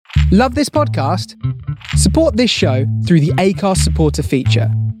Love this podcast? Support this show through the Acast supporter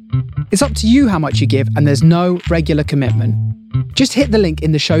feature. It's up to you how much you give, and there's no regular commitment. Just hit the link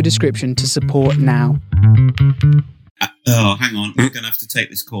in the show description to support now. Hang on. We're going to have to take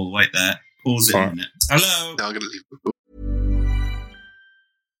this call. Wait there. Pause it in a minute. Hello? No, I'm going to leave.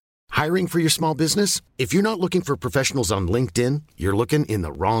 Hiring for your small business? If you're not looking for professionals on LinkedIn, you're looking in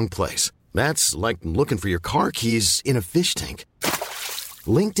the wrong place. That's like looking for your car keys in a fish tank.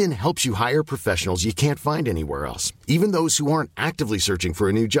 LinkedIn helps you hire professionals you can't find anywhere else, even those who aren't actively searching for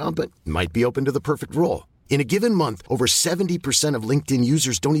a new job but might be open to the perfect role. In a given month, over 70% of LinkedIn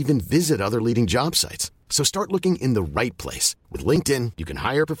users don't even visit other leading job sites. So start looking in the right place. With LinkedIn, you can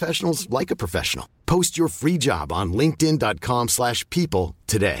hire professionals like a professional. Post your free job on linkedin.com/people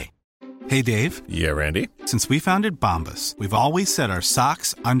today. Hey, Dave. Yeah, Randy. Since we founded Bombas, we've always said our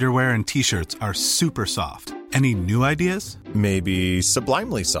socks, underwear, and T-shirts are super soft. Any new ideas? Maybe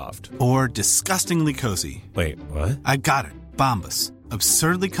sublimely soft. Or disgustingly cozy. Wait, what? I got it. Bombas.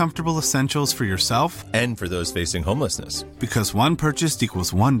 Absurdly comfortable essentials for yourself and for those facing homelessness. Because one purchased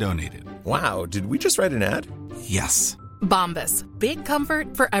equals one donated. Wow, did we just write an ad? Yes. Bombas. Big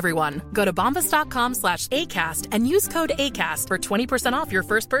comfort for everyone. Go to bombas.com/ACAST and use code ACAST for 20% off your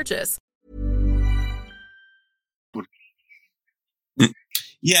first purchase.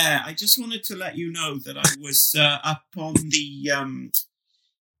 Yeah, I just wanted to let you know that I was up on the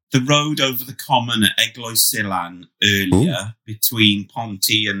road over the common at Eglwys Silan earlier between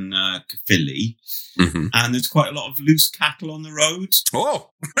Ponty and Caerphilly, and there's quite a lot of loose cattle on the road. Oh,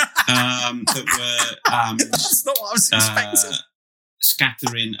 that were that's not what I was expecting.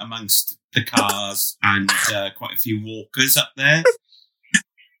 Scattering amongst the cars and quite a few walkers up there.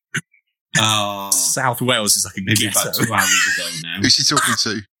 South Wales is like a maybe ghetto. about 2 hours ago now. Who's he talking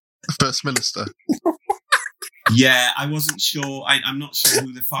to? The First Minister? Yeah, I wasn't sure. I'm not sure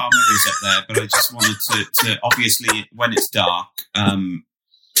who the farmer is up there, but I just wanted to obviously, when it's dark,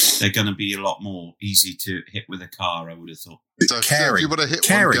 they're going to be a lot more easy to hit with a car, I would have thought. So if you want to hit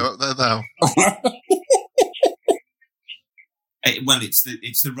one, go up there now.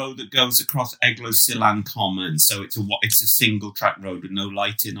 It's the road that goes across Eglwys Silan Common, so it's a single track road with no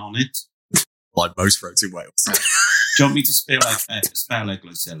lighting on it. Like most roads in Wales. Do you want me to spell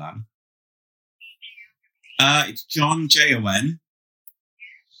Eglwys Silan? It's John Jon,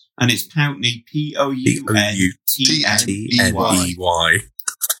 and it's Pountney Poutney.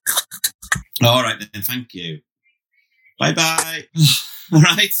 All right then, thank you. Bye bye. All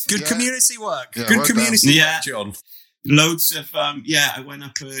right. Good community work. Yeah, Good well community done. work, John. Loads of I went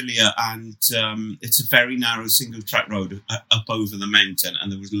up earlier, and it's a very narrow single track road up over the mountain,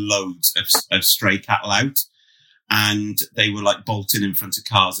 and there was loads of stray cattle out, and they were like bolting in front of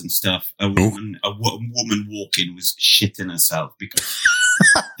cars and stuff. A woman walking was shitting herself because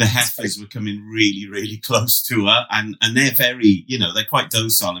the heifers were coming really, really close to her, and they're very, they're quite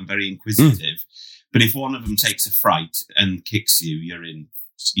docile and very inquisitive. But if one of them takes a fright and kicks you, you're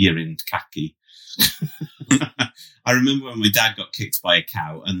in khaki. I remember when my dad got kicked by a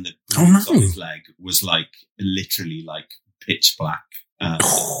cow, and the bruise on his leg was literally pitch black.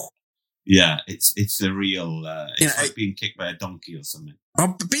 Yeah, it's a real. It's like being kicked by a donkey or something.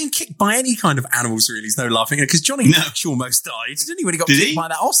 But being kicked by any kind of animals really is no laughing at, because Johnny Nash almost died, didn't he? When he got kicked by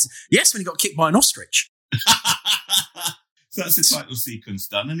that ostrich. Yes, when he got kicked by an ostrich. So that's the title sequence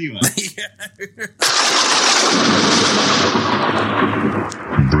done, anyway.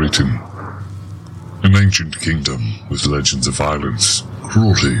 Britain, an ancient kingdom with legends of violence,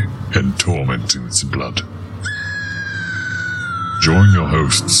 cruelty, and torment in its blood. Join your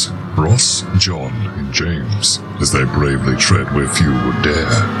hosts, Ross, John, and James, as they bravely tread where few would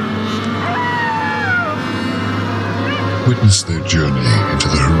dare. Witness their journey into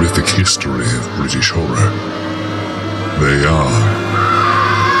the horrific history of British horror. They are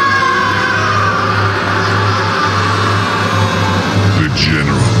the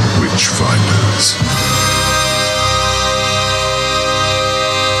General Witchfinders.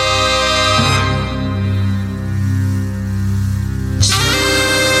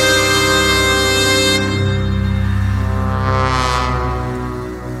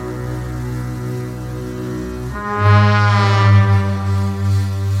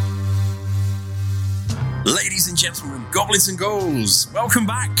 Ladies and gentlemen, goblins and ghouls, welcome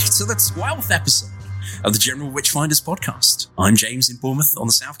back to the 12th episode of the General Witchfinders podcast. I'm James in Bournemouth on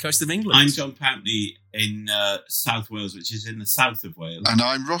the south coast of England. I'm John Pountney in South Wales, which is in the south of Wales. And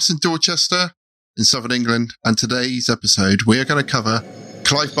I'm Ross in Dorchester in southern England. And today's episode, we are going to cover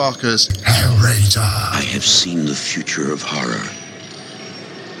Clive Barker's Hellraiser. I have seen the future of horror.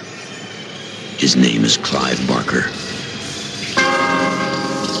 His name is Clive Barker.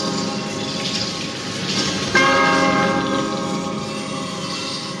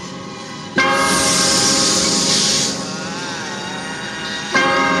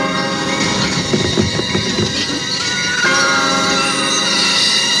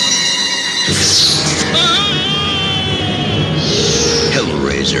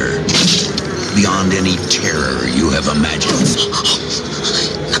 Hellraiser. Beyond any terror you have imagined.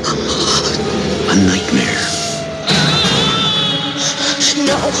 A nightmare.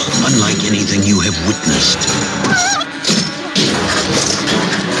 No. Unlike anything you have witnessed,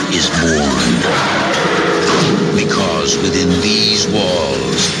 is born. Because within these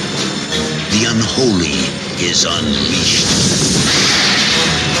walls, the unholy is unleashed.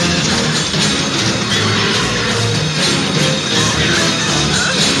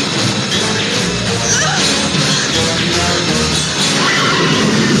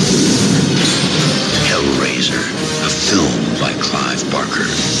 Hellraiser, a film by Clive Barker.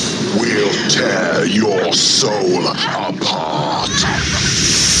 We'll tear your soul apart.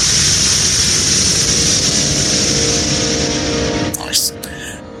 Nice.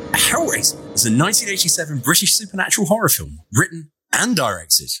 Hellraiser is a 1987 British supernatural horror film written and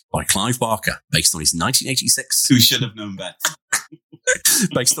directed by Clive Barker, based on his 1986. Who should have known better?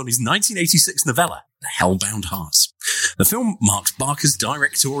 Based on his 1986 novella, The Hellbound Heart. The film marks Barker's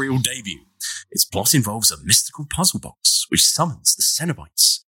directorial debut. Its plot involves a mystical puzzle box which summons the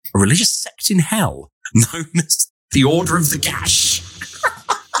Cenobites, a religious sect in hell known as the Order of the Gash.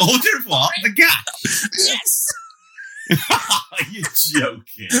 Order of what? The Gash? Yes! You're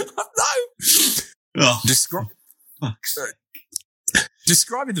joking. No!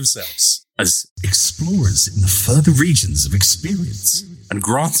 Describing themselves as explorers in the further regions of experience and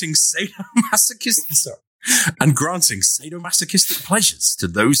granting sadomasochistic pleasures to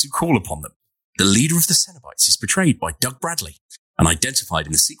those who call upon them. The leader of the Cenobites is portrayed by Doug Bradley and identified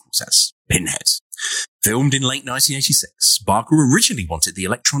in the sequels as Pinhead. Filmed in late 1986, Barker originally wanted the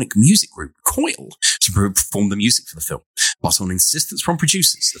electronic music group Coil to perform the music for the film, but on insistence from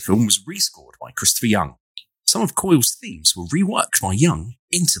producers, the film was rescored by Christopher Young. Some of Coil's themes were reworked by Young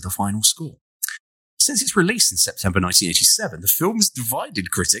into the final score. Since its release in September 1987, the film has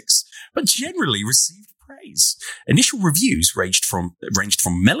divided critics, but generally received praise. Initial reviews ranged from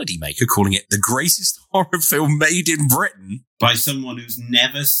Melody Maker calling it the greatest horror film made in Britain by someone who's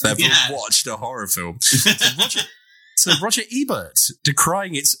never watched a horror film. To Roger Ebert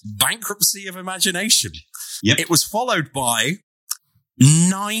decrying its bankruptcy of imagination. Yep. It was followed by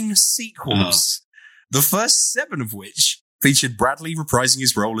 9 sequels, the first 7 of which featured Bradley reprising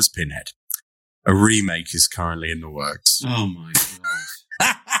his role as Pinhead. A remake is currently in the works. Oh my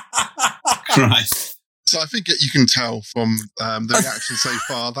God. Christ. So I think you can tell from the reaction so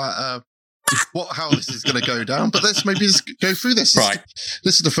far that how this is going to go down. But let's maybe just go through this. Right.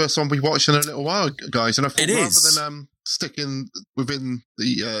 This is the first one we watched in a little while, guys. And I thought rather is. than sticking within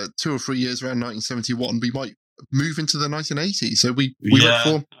the 2 or 3 years around 1971, we might move into the 1980s. So we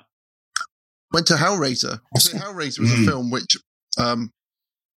went to Hellraiser. So Hellraiser was a film which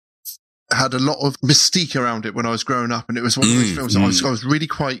had a lot of mystique around it when I was growing up, and it was one of those films that I was really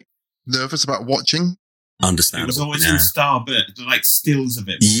quite nervous about watching. Understandable. It was always in Starburst, like stills of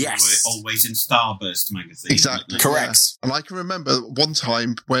it. Yes. Were always in Starburst magazine. Exactly. Correct. Yeah. And I can remember one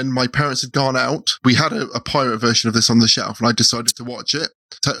time when my parents had gone out, we had a pirate version of this on the shelf, and I decided to watch it.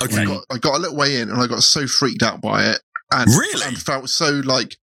 Okay. I got a little way in, and I got so freaked out by it. And, Really? And felt so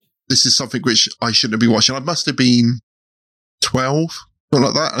like this is something which I shouldn't be watching. I must have been 12. Something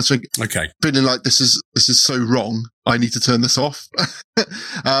like that. I was feeling like this is so wrong. I need to turn this off.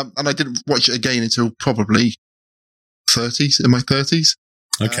 And I didn't watch it again until probably in my 30s.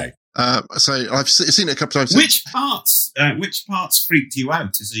 Okay. So I've seen it a couple of times. Which parts freaked you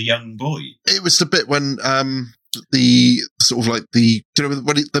out as a young boy? It was the bit when the sort of like the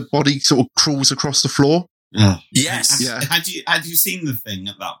body sort of crawls across the floor. Oh. Yes. Had you seen the thing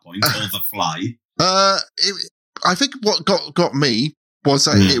at that point, or the fly? I think what got me was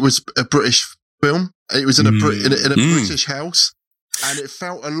that it was a British film. It was in a British house, and it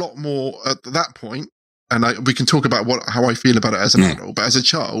felt a lot more at that point. And we can talk about how I feel about it as an adult, but as a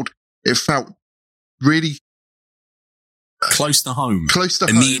child, it felt really close to home,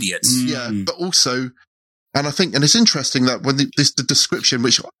 immediate. Yeah, but also, and I think, and it's interesting that when the description,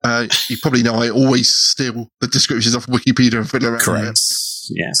 which you probably know, I always steal the descriptions off Wikipedia and fiddle around. Correct.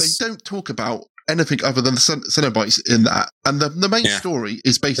 Yes. They don't talk about anything other than the Cenobites in that, and the main story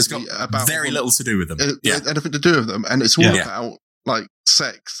is basically about very little to do with them. Anything to do with them, and it's all about like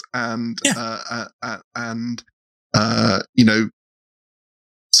sex and you know,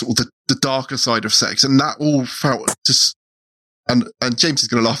 sort of the darker side of sex, and that all felt just. And James is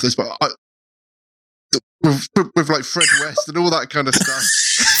going to laugh at this, but with like Fred West and all that kind of stuff.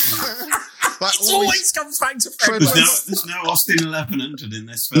 It always comes back to Fred West. There's no Austin 1100 in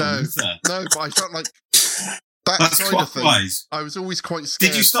this film. No, but I felt like that That's side of things, Clockwise. I was always quite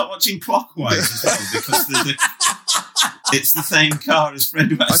scared. Did you stop watching Clockwise as well? Because it's the same car as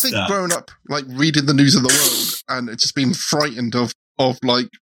Fred West. I think growing up, like reading the news of the world, and just being frightened of like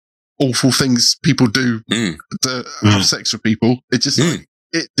awful things people do to have sex with people. It just like,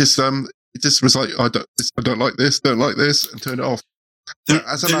 it just was like I don't like this, and turn it off.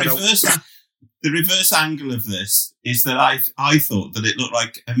 The reverse angle of this is that I thought that it looked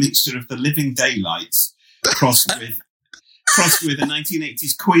like a mixture of the Living Daylights crossed with a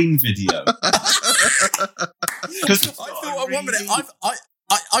 1980s Queen video. Because I thought at 1 minute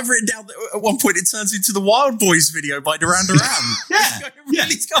I've written down that at one point it turns into the Wild Boys video by Duran Duran.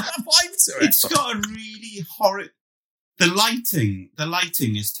 It's got that vibe to it. It's got a really horrid. The lighting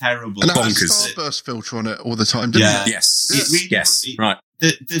is terrible. And it has a starburst filter on it all the time, didn't it? Yes. Right.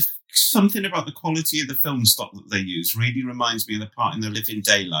 The something about the quality of the film stock that they use really reminds me of the part in The Living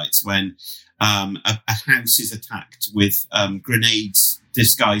Daylights when a house is attacked with grenades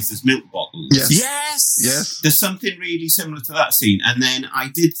disguised as milk bottles. Yes. There's something really similar to that scene. And then I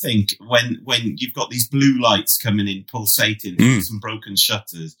did think when you've got these blue lights coming in, pulsating through some broken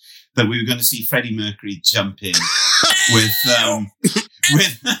shutters, that we were going to see Freddie Mercury jump in with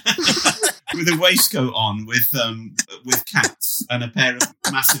with a waistcoat on, with cats and a pair of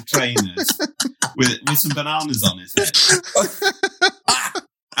massive trainers with some bananas on his head.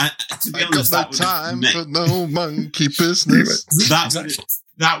 And to be honest, that would time for no monkey business.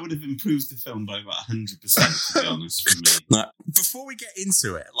 That would have improved the film by about 100%, to be honest, for me. Like, before we get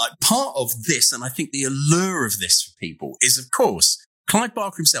into it, like part of this, and I think the allure of this for people is, of course, Clive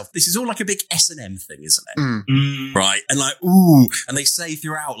Barker himself. This is all like a big S&M thing, isn't it? Right? And like, and they say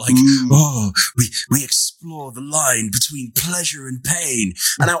throughout, like, we explore the line between pleasure and pain.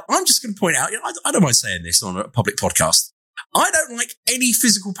 And now I'm just going to point out, I don't mind saying this on a public podcast. I don't like any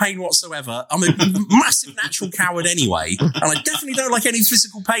physical pain whatsoever. I'm a massive natural coward anyway, and I definitely don't like any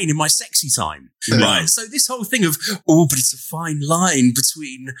physical pain in my sexy time. Right? So this whole thing of, but it's a fine line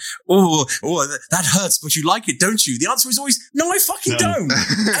between, that hurts, but you like it, don't you? The answer is always, no, I fucking don't.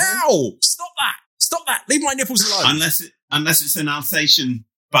 Ow! Stop that. Leave my nipples alone. Unless it's an Alsatian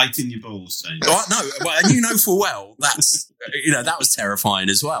biting your balls. Oh, no, and you know full well that's, that was terrifying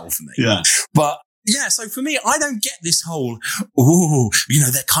as well for me. Yeah. But, yeah, so for me, I don't get this whole,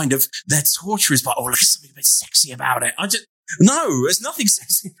 their torture is, but look, there's something a bit sexy about it. No, there's nothing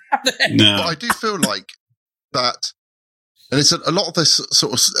sexy about it. No. But I do feel like that, and it's a lot of this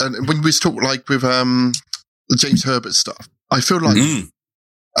sort of, and when we talk like with the James Herbert stuff, I feel like,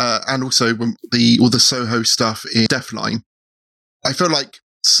 and also when all the Soho stuff in Deathline, I feel like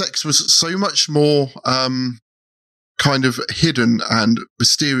sex was so much more, kind of hidden and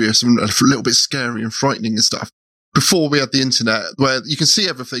mysterious and a little bit scary and frightening and stuff before we had the internet, where you can see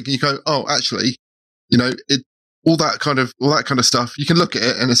everything and you go, oh, actually, all that kind of stuff. You can look at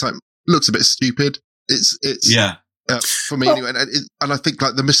it and it's like, looks a bit stupid. It's for me anyway. And I think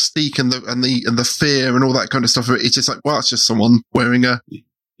like the mystique and the fear and all that kind of stuff. It's just like, well, it's just someone wearing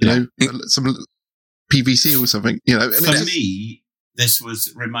some PVC or something, And for me, this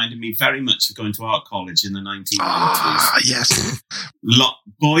was reminding me very much of going to art college in the 1990s. Yes.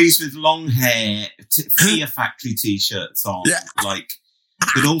 Boys with long hair, Fear Factory t-shirts on,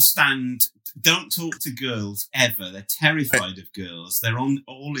 they'd all stand, don't talk to girls ever. They're terrified of girls. They're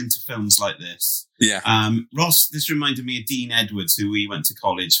all into films like this. Yeah. Ross, this reminded me of Dean Edwards, who we went to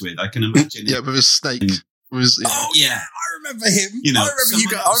college with. I can imagine it. Yeah, with his snake. I remember him. I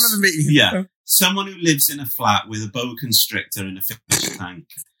remember meeting him. Yeah. Someone who lives in a flat with a boa constrictor in a fish tank.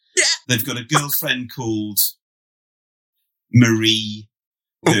 Yeah. They've got a girlfriend called Marie,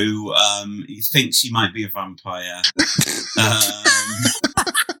 who thinks she might be a vampire.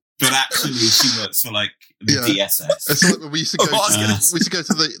 But actually she works for like the DSS. It's like we used to go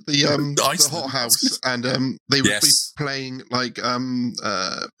to the hot house and they would be playing like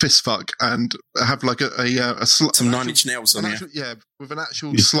fist fuck and have like some 9 Inch Nails on there. With an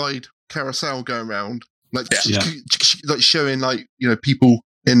actual slide carousel going around, like showing like people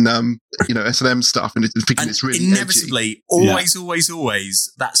in S&M stuff and thinking it's really inevitably edgy.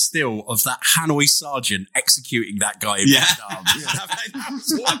 Always that still of that Hanoi sergeant executing that guy in Vietnam. That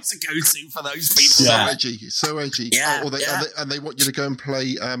was always a go-to for those people. So edgy. Yeah. And they want you to go and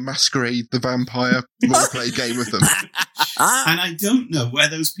play Masquerade the Vampire roleplay game with them. And I don't know where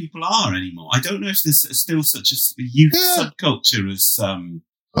those people are anymore. I don't know if there's still such a youth subculture as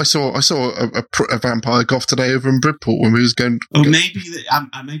I saw a vampire goth today over in Bridport when we was going. Maybe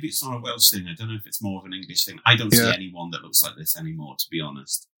it's not a Welsh thing. I don't know if it's more of an English thing. I don't see anyone that looks like this anymore, to be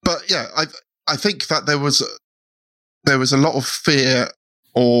honest. But yeah, I think that there was a lot of fear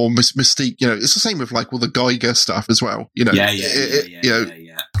or Mystique. You know, it's the same with like all the Geiger stuff as well. You know, Yeah.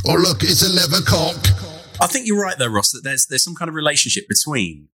 Oh, look, it's a leather cock. I think you're right, though, Ross, that there's some kind of relationship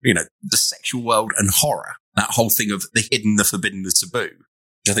between, you know, the sexual world and horror. That whole thing of the hidden, the forbidden, the taboo.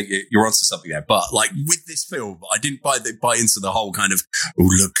 I think you're onto something there. But like with this film, I didn't buy into the whole kind of, oh,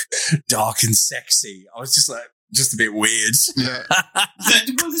 look, dark and sexy. I was just like, just a bit weird. Yeah.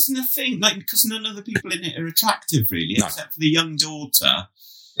 Well, isn't the thing, like, because none of the people in it are attractive, really, except for the young daughter.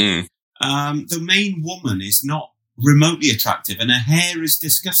 The main woman is not remotely attractive, and her hair is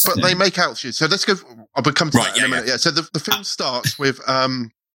disgusting. But they make out to you. So let's go. I'll come to that in a minute. Yeah. So the film starts with a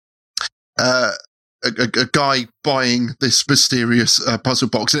guy buying this mysterious puzzle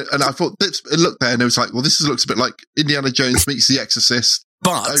box, and I thought it looked there, and it was like, well, this looks a bit like Indiana Jones meets The Exorcist.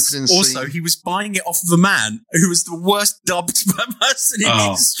 But also, he was buying it off of a man who was the worst dubbed person in the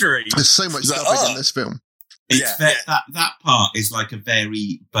industry. There's so much dubbing in this film. That part is like a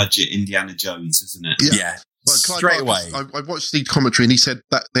very budget Indiana Jones, isn't it? Yeah. Well, straight away. I watched the commentary, and he said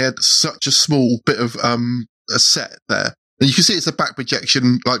that they had such a small bit of a set there. And you can see it's a back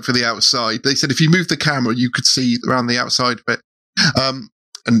projection, like for the outside. They said if you move the camera, you could see around the outside bit.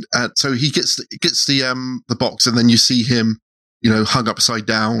 And so he gets the box, and then you see him, you know, hung upside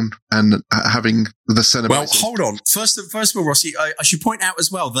down and having the Cenobite. Well, hold on. First of all, Rossi, I should point out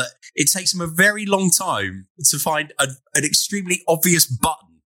as well that it takes him a very long time to find an extremely obvious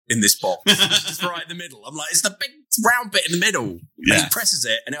button in this box. It's right in the middle. I'm like, it's the big round bit in the middle. Yeah. And he presses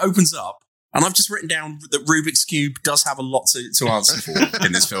it and it opens up. And I've just written down that Rubik's Cube does have a lot to answer for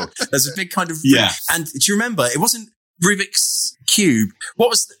in this film. There's a big kind of... Yeah. And do you remember, it wasn't Rubik's Cube. What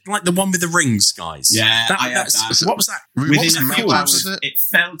was like the one with the rings, guys? Yeah, I had that. What was that? Within a few hours, it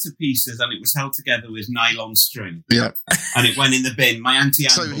fell to pieces, and it was held together with nylon string. Yeah. And it went in the bin. My Auntie Anne.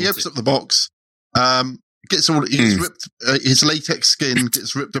 So he opens up the box, gets all, he's ripped, his latex skin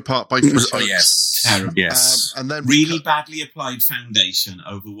gets ripped apart by fish hooks. Oh, yes. Terrible. Yes. And then really badly applied foundation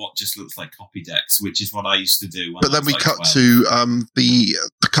over what just looks like copy decks, which is what I used to do. But then we cut to the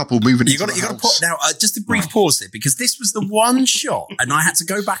couple moving into the house. You got to put now just a brief pause there, because this was the one shot, and I had to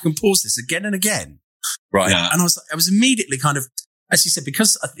go back and pause this again and again. Right. Yeah. And I was immediately kind of, as you said,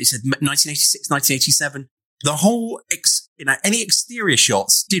 because it said 1986, 1987, the whole, any exterior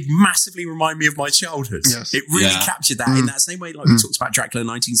shots did massively remind me of my childhood. Yes. It really captured that in that same way, like we talked about Dracula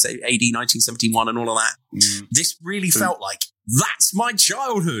 1980, 1971 and all of that. This really felt like, that's my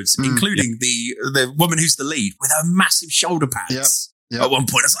childhood, including the woman who's the lead with her massive shoulder pads. At one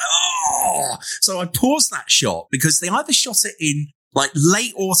point, I was like, oh! So I paused that shot because they either shot it in like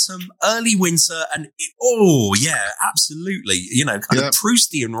late autumn, early winter, and absolutely, kind of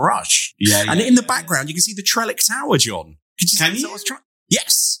Proustian rush. And in the background, you can see the Trellick Tower, John. Can you?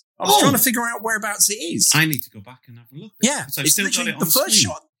 Yes. I was trying to figure out whereabouts it is. I need to go back and have a look. Yeah. So it's literally the first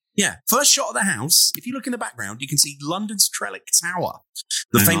shot. Yeah. First shot of the house. If you look in the background, you can see London's Trellick Tower,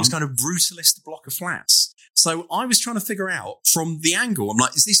 the famous kind of brutalist block of flats. So I was trying to figure out from the angle, I'm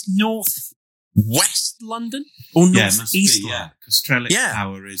like, is this north-west London or north-east London? Yeah, because Trellick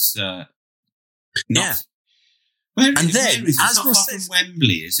Tower is not... Where and is, then, where is it? as It's not Ross far says, from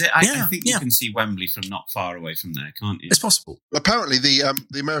Wembley, is it? I think you can see Wembley from not far away from there, can't you? It's possible. Apparently,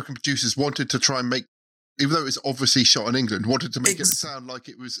 the American producers wanted to try and make, even though it's obviously shot in England, wanted to make it sound like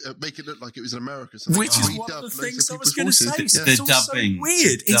it was, make it look like it was in America. So which is one of the things I was going to say. It's It's also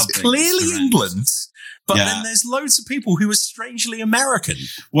weird. It's clearly England, but then there's loads of people who are strangely American.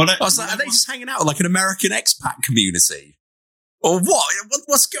 I was like, are they just hanging out like an American expat community? Or what?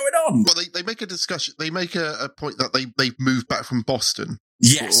 What's going on? Well, they make a discussion. They make a point that they moved back from Boston.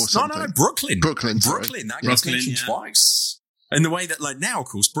 Yes. No, Brooklyn. Brooklyn. That gets mentioned twice. In the way that, like, now, of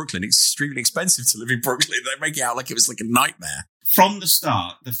course, Brooklyn, it's extremely expensive to live in Brooklyn. They make it out like it was like a nightmare. From the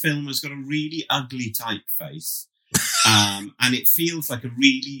start, the film has got a really ugly typeface. And it feels like a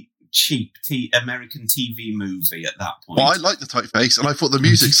really cheap American TV movie at that point. Well, I like the typeface, and I thought the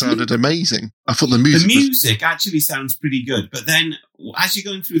music sounded amazing. I thought the music actually sounds pretty good, but then as you're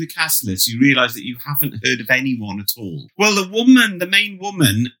going through the cast list, you realise that you haven't heard of anyone at all. Well, the main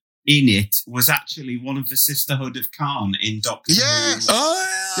woman in it was actually one of the Sisterhood of Khan in Doctor Who. Yes!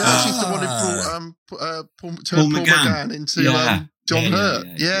 Yeah, she's the one who brought Paul McGann into John Hurt.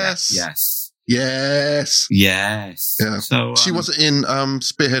 Yes. Yes. Yeah. So she wasn't in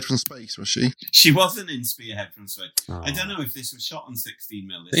Spearhead from Space, was she? She wasn't in Spearhead from Space. Oh. I don't know if this was shot on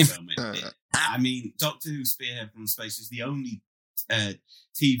 16mm, this film. I mean, Doctor Who Spearhead from Space is the only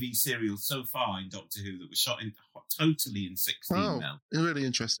TV serial so far in Doctor Who that was shot totally in 16mm. Oh, really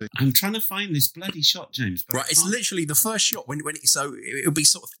interesting. I'm trying to find this bloody shot, James. Right, it's literally the first shot so it'll be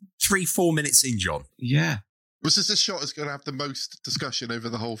sort of 3-4 minutes in, John. Yeah. This shot is going to have the most discussion over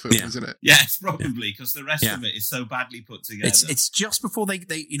the whole film, isn't it? Yes, probably, because the rest of it is so badly put together. It's just before they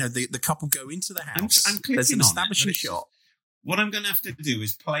the couple go into the house. I'm clicking There's an on establishing shot. What I'm going to have to do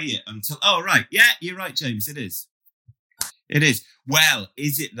is play it until... Oh, right. Yeah, you're right, James. It is. It is. Well,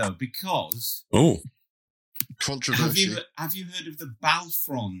 is it, though? Because... Oh. Controversy. Have you heard of the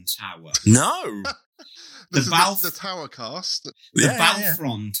Balfron Tower? No. the Tower cast. The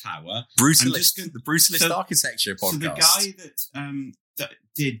Balfron Tower. The Brutalist architecture podcast. So the guy that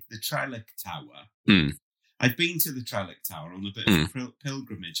did the Trellick Tower... I've been to the Trellick Tower on a bit of a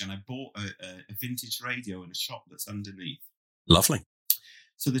pilgrimage, and I bought a vintage radio in a shop that's underneath. Lovely.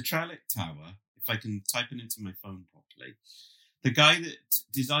 So the Trellick Tower, if I can type it into my phone properly, the guy that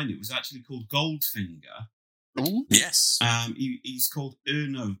designed it was actually called Goldfinger. Ooh. Yes. He's called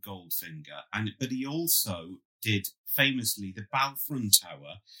Erno Goldfinger, but he also did famously the Balfron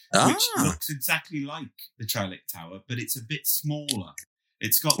Tower, which looks exactly like the Trellick Tower, but it's a bit smaller.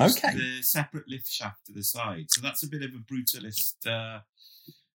 It's got the separate lift shaft to the side. So that's a bit of a brutalist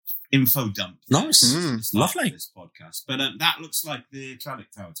info dump. Nice. Lovely. This podcast. But that looks like the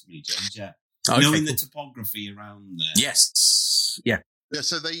Trellick Tower to me, James, yeah. Okay, knowing the topography around there. Yes. Yeah. Yeah,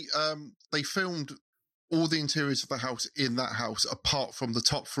 so they filmed all the interiors of the house in that house apart from the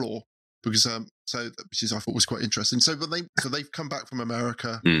top floor. Because which is I thought was quite interesting. So they've come back from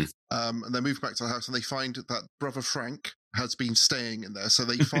America, and they move back to the house, and they find that Brother Frank has been staying in there. So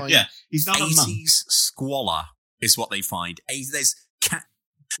they find he's not 80s a monk. squalor is what they find. There's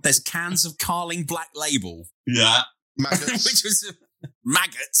cans of Carling Black Label. Yeah, maggots. Which was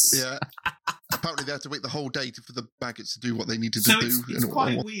maggots. Yeah. Apparently they had to wait the whole day for the maggots to do what they needed to do. It's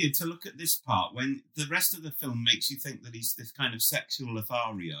quite weird to look at this part when the rest of the film makes you think that he's this kind of sexual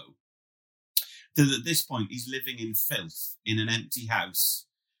Lothario. That at this point he's living in filth in an empty house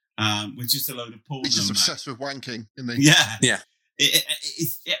with just a load of porno. He's just obsessed with wanking, isn't he? Yeah, yeah.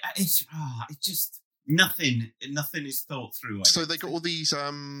 It's just nothing is thought through. So they got all these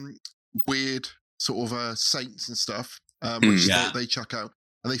weird sort of saints and stuff, which they chuck out,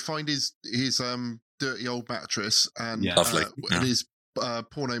 and they find his dirty old mattress and his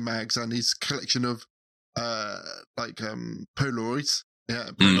porno mags and his collection of Polaroids.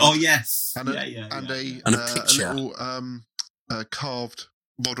 Yeah. Oh yes. And a little carved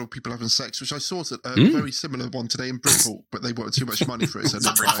model of people having sex, which I saw a very similar one today in Britport, but they wanted too much money for it. So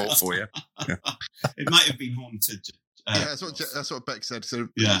Britport for you. Yeah. It might have been haunted. That's what Beck said. So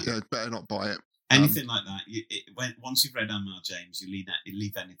better not buy it. Anything like that. Once you've read M.R. James, you leave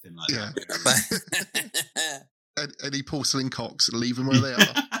anything like that. Any porcelain cocks, leave them where they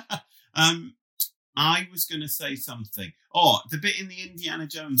are. I was going to say something. Oh, the bit in the Indiana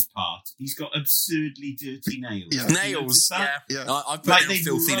Jones part, he's got absurdly dirty nails. Yeah. Nails, yeah. I've put down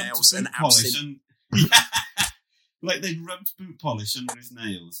filthy nails and absent. Like they'd rubbed boot polish under his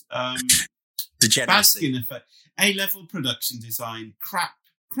nails. Degeneracy. Basking effect. A-level production design, crap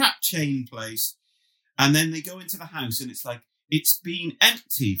chain place. And then they go into the house and it's like, it's been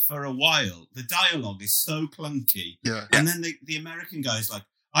empty for a while. The dialogue is so clunky. Yeah. And then the American guy's like,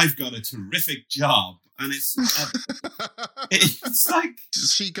 I've got a terrific job. And it's like...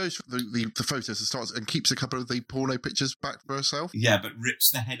 She goes for the photos and starts and keeps a couple of the porno pictures back for herself. Yeah, but rips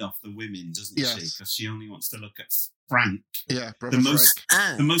the head off the women, doesn't she? Because she only wants to look at Frank. Yeah, the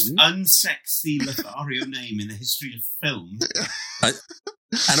most unsexy Lothario name in the history of film.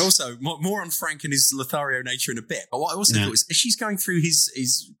 And also, more on Frank and his Lothario nature in a bit. But what I also thought is, as she's going through his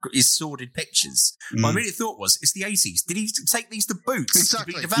sordid pictures, my immediate thought was, it's the 80s. Did he take these to Boots?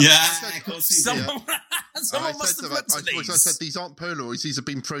 Exactly. To be developed? Yeah, of course he did. Someone must have looked at these. I said, these aren't Polaroids. These have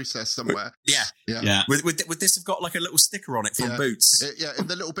been processed somewhere. Yeah. Would this have got like a little sticker on it from Boots? Yeah, in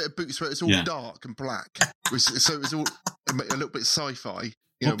the little bit of Boots where it's all dark and black. So it was all a little bit sci-fi.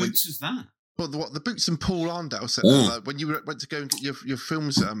 What Boots was that? Well, the Boots and Paul Arndale set there, when you went to go and get your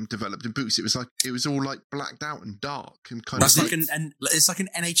films developed in Boots, it was all like blacked out and dark and kind of. It's like an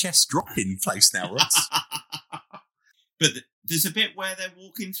NHS drop-in place now, right? But there's a bit where they're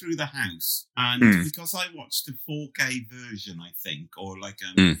walking through the house, and because I watched a 4K version, I think, or like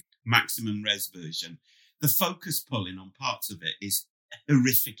a maximum res version, the focus pulling on parts of it is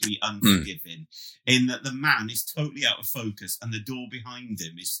horrifically unforgiving in that the man is totally out of focus and the door behind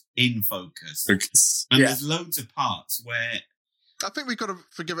him is in focus. And there's loads of parts where I think we've got to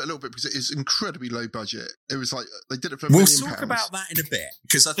forgive it a little bit because it is incredibly low budget. It was like they did it for £1 million. We'll talk about that in a bit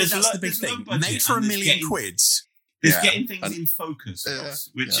because I think that's the big thing. Made for £1 million. It's getting things in focus,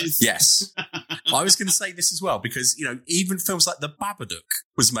 which is... Yes. I was going to say this as well, because, you know, even films like The Babadook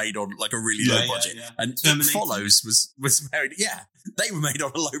was made on like a really low budget. And It Follows was made, they were made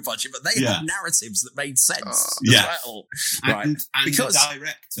on a low budget, but they had narratives that made sense as well. And because the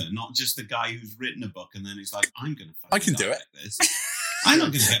director, not just the guy who's written a book and then he's like, I'm going to do it. This. I'm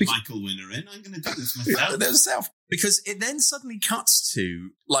not going to get Michael Winner in. I'm going to do this myself. Because it then suddenly cuts to,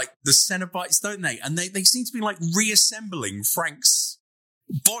 like, the Cenobites, don't they? And they seem to be, like, reassembling Frank's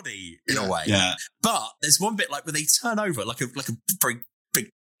body in a way. Yeah. But there's one bit, like, where they turn over, like a very big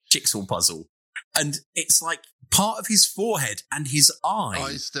jigsaw puzzle. And it's, like, part of his forehead and his eye.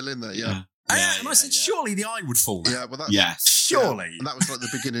 Eye's still in there, yeah. And I said, surely the eye would fall out. Yeah, well, that's... Surely. Yeah. And that was, like, the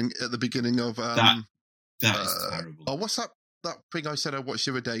beginning of... that is terrible. Oh, what's that thing I said I watched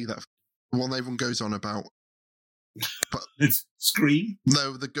the other day, that one everyone goes on about? But, it's Scream?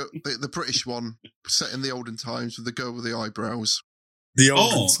 No, the British one, set in the olden times with the girl with the eyebrows. The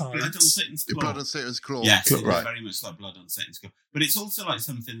olden times. Blood on Satan's Claw. Blood on Satan's Claw. Yes, it's very much like Blood on Satan's Claw. But it's also like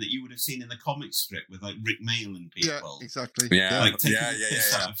something that you would have seen in the comic strip with like Rick Mayall and people. Yeah, exactly. Yeah, like taking the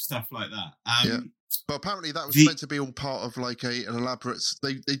piss out of stuff like that. But apparently that was meant to be all part of like an elaborate...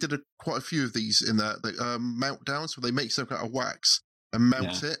 They did quite a few of these in there, meltdowns, where they make some kind of wax and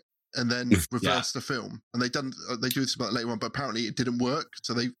melt it and then reverse the film. And they do this about later on, but apparently it didn't work,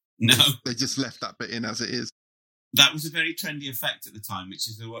 so they just left that bit in as it is. That was a very trendy effect at the time, which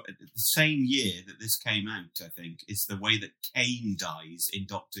is the same year that this came out, I think. It's the way that Kane dies in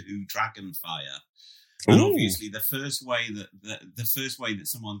Doctor Who Dragonfire. And obviously, the first way that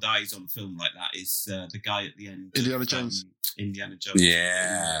someone dies on film like that is the guy at the end. Indiana Jones.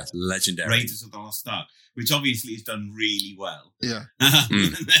 Yeah, legendary. Raiders of the Lost Ark, which obviously is done really well. Yeah.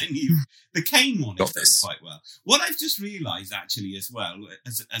 And then the Kane one is done quite well. What I've just realised, actually, as well,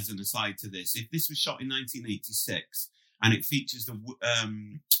 as an aside to this, if this was shot in 1986 and it features the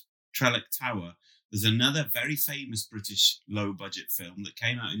Trellick Tower, there's another very famous British low-budget film that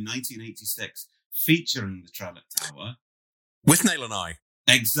came out in 1986 featuring the Trellick Tower. With Nail and I.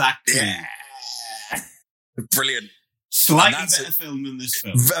 Exactly. Yeah. Brilliant. Slightly better film than this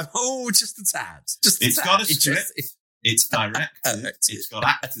film. Oh, just a tad. It's got a script. It's directed. It's got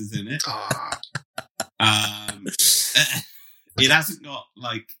actors in it. It hasn't got,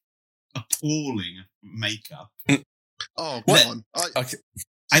 like, appalling makeup. Oh, go on. I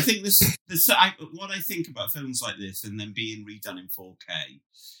think what I think about films like this and then being redone in 4K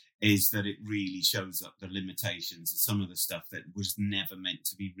is that it really shows up the limitations of some of the stuff that was never meant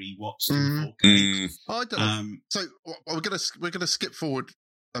to be rewatched in 4K. I don't know. So we're gonna skip forward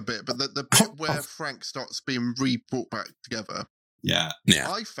a bit, but the bit where Frank starts being brought back together. Yeah.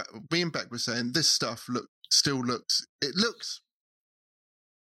 Me and Beck were saying this stuff looks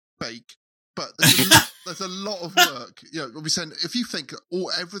fake, but there's a lot of work. You know, we're saying if you think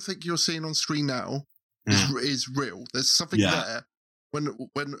everything you're seeing on screen now is real, there's something there. I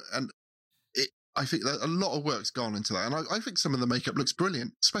think that a lot of work's gone into that, and I think some of the makeup looks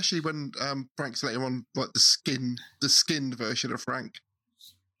brilliant, especially when Frank's later on, like the skinned version of Frank.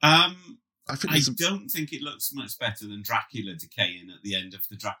 I don't think it looks much better than Dracula decaying at the end of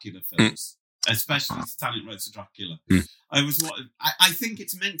the Dracula films, especially Satanic Rites of Dracula. I think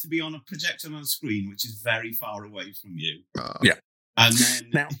it's meant to be on a projection on a screen, which is very far away from you. And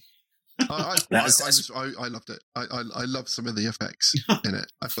then. I loved it. I love some of the effects in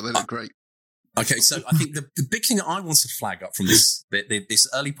it. I thought they looked great. Okay, so I think the big thing that I want to flag up from this this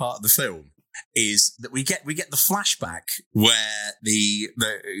early part of the film is that we get the flashback where the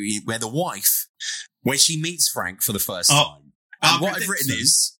wife, where she meets Frank for the first time. And what I've written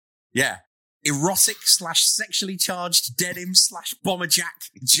is, erotic / sexually charged denim / bomber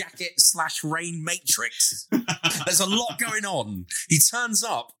jacket / rain matrix. There's a lot going on. He turns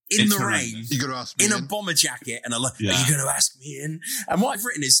up in the rain in a bomber jacket and are you going to ask me in? And what I've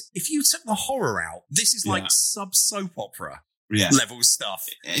written is, if you took the horror out, this is like sub-soap opera level stuff.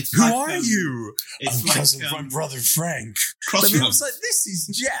 Who are you? I'm cousin my brother Frank. I was like, this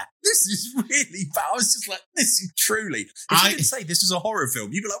is really bad. I was just like, this is truly. If you didn't say this was a horror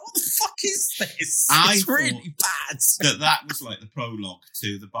film, you'd be like, what the fuck is this? It's really bad. That was like the prologue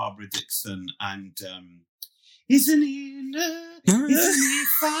to the Barbara Dixon and isn't he enough? Isn't he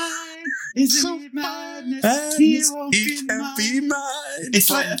fine? Isn't he madness? He can be mine. It's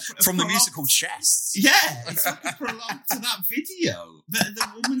like from the musical Chess. Yeah, it's like a prologue to that video. The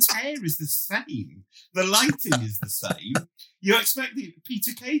woman's hair is the same. The lighting is the same. You expect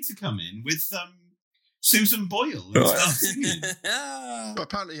Peter Kay to come in with Susan Boyle and start singing. But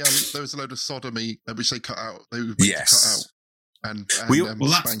apparently there was a load of sodomy which they cut out. They were cut out. and well,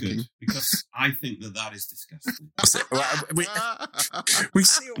 that's spanking. good, because I think that is disgusting. We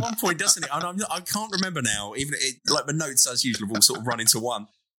see at one point, doesn't it? And I can't remember now. Even like the notes, as usual, have all sort of run into one.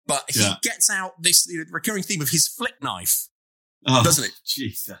 But he gets out this recurring theme of his flick knife, doesn't it?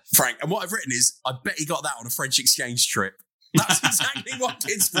 Jesus, Frank. And what I've written is, I bet he got that on a French exchange trip. That's exactly what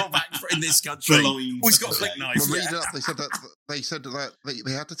kids brought back in this country. He's got a flick knife. Well, read it up. They said that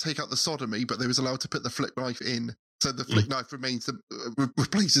they had to take out the sodomy, but they was allowed to put the flick knife in. So the flick knife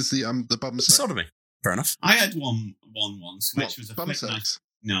replaces the bum sex. Sodomy. Fair enough. I had one once, which was a flick sex? knife.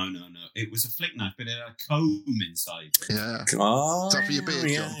 No. It was a flick knife, but it had a comb inside it. Yeah. Oh, is that for your beard,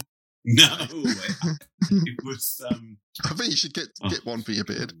 John? No, it was. I think you should get one for your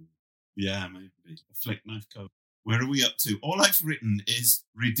beard. Yeah, maybe a flick knife comb. Where are we up to? All I've written is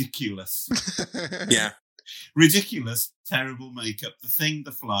ridiculous. Yeah. Ridiculous, terrible makeup, the thing,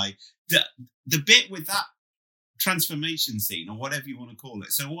 the fly. The bit with that transformation scene, or whatever you want to call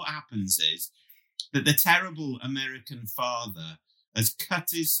it. So what happens is that the terrible American father has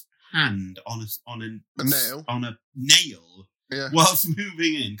cut his hand on a nail whilst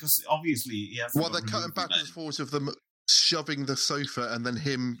moving in, because obviously he hasn't. Well, they're cutting backwards and forwards of them shoving the sofa, and then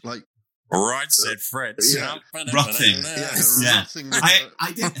him like. Right, said Fred. Rotting. Yeah.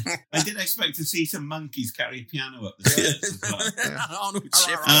 I did expect to see some monkeys carry a piano up the stairs as well. Arnold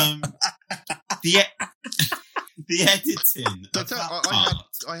Schiffer. The editing of that part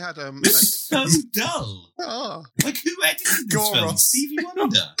I had was so dull. Oh. Like, who edited this film? Stevie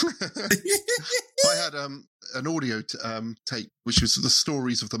Wonder. I had an audio tape, which was the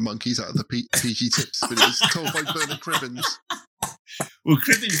stories of the monkeys out of the PG Tips videos, told by Bernard Cribbins. Well,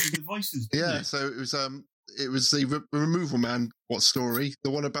 Cribbins did the voices. Yeah, so it was the Removal Man. What story?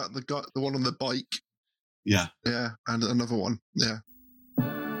 The one about the guy, the one on the bike. Yeah, and another one. Yeah.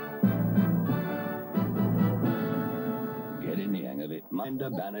 Get in the hang of it. Mind the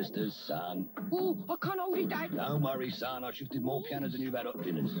banisters, son. Oh, I can't hold it, Dad. Don't worry, son. I shifted more pianos than you've had hot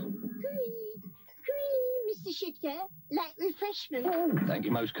dinners. Mr. Shifter, like refreshment. Oh, thank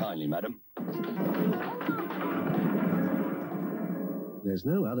you most kindly, madam. There's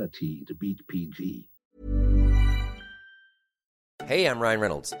no other tea to beat PG. Hey, I'm Ryan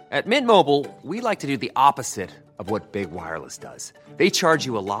Reynolds. At Mint Mobile, we like to do the opposite of what Big Wireless does. They charge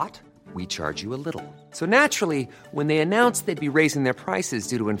you a lot, we charge you a little. So naturally, when they announced they'd be raising their prices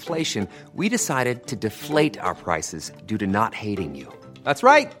due to inflation, we decided to deflate our prices due to not hating you. That's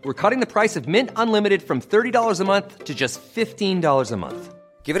right. We're cutting the price of Mint Unlimited from $30 a month to just $15 a month.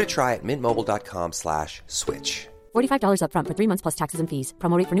 Give it a try at mintmobile.com/switch. $45 up front for 3 months plus taxes and fees.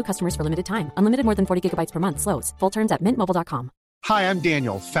 Promo rate for new customers for limited time. Unlimited more than 40 gigabytes per month. Slows full terms at mintmobile.com. Hi, I'm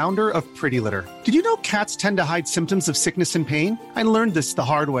Daniel, founder of Pretty Litter. Did you know cats tend to hide symptoms of sickness and pain? I learned this the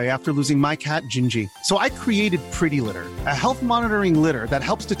hard way after losing my cat, Gingy. So I created Pretty Litter, a health monitoring litter that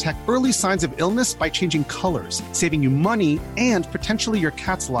helps detect early signs of illness by changing colors, saving you money and potentially your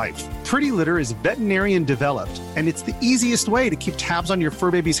cat's life. Pretty Litter is veterinarian developed, and it's the easiest way to keep tabs on your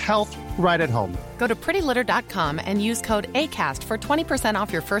fur baby's health right at home. Go to prettylitter.com and use code ACAST for 20%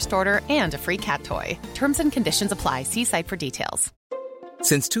 off your first order and a free cat toy. Terms and conditions apply. See site for details.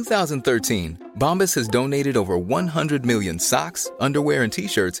 Since 2013, Bombas has donated over 100 million socks, underwear, and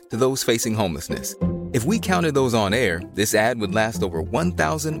T-shirts to those facing homelessness. If we counted those on air, this ad would last over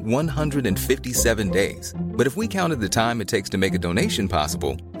 1,157 days. But if we counted the time it takes to make a donation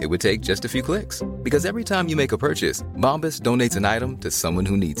possible, it would take just a few clicks. Because every time you make a purchase, Bombas donates an item to someone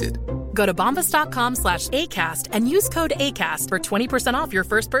who needs it. Go to bombas.com/ACAST and use code ACAST for 20% off your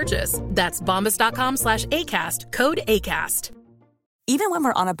first purchase. That's bombas.com/ACAST, code ACAST. Even when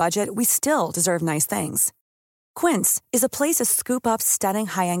we're on a budget, we still deserve nice things. Quince is a place to scoop up stunning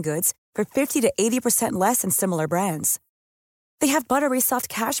high-end goods for 50 to 80% less than similar brands. They have buttery soft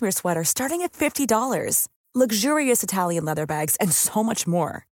cashmere sweaters starting at $50, luxurious Italian leather bags, and so much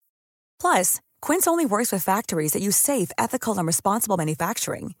more. Plus, Quince only works with factories that use safe, ethical, and responsible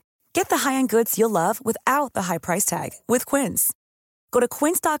manufacturing. Get the high-end goods you'll love without the high price tag with Quince. Go to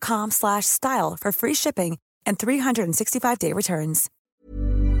quince.com/style for free shipping and 365-day returns.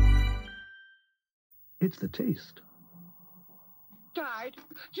 It's the taste. Dad,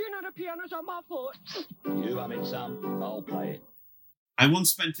 do you know the piano's on my foot? You hum it, son. I'll play it. I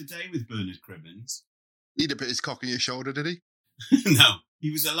once spent a day with Bernard Cribbins. He didn't put his cock in your shoulder, did he? No,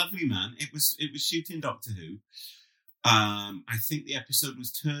 he was a lovely man. It was shooting Doctor Who. I think the episode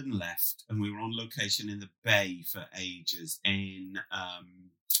was Turn Left, and we were on location in the Bay for ages in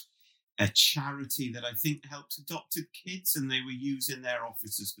a charity that I think helps adopted kids, and they were using their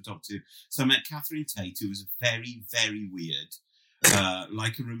offices for Doctor Who. So I met Catherine Tate, who was very, very weird.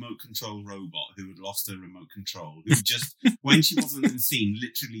 like a remote control robot who had lost her remote control, who just, when she wasn't in the scene,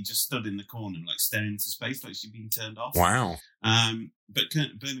 literally just stood in the corner, like staring into space, like she'd been turned off. Wow. But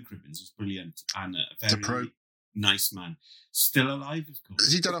Bernard Cribbins was brilliant and a very nice man. Still alive, of course.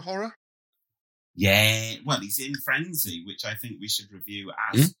 Has he done a horror? Yeah. Well, he's in Frenzy, which I think we should review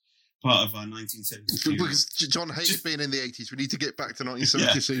as part of our 1972. Because John hated being in the 80s. We need to get back to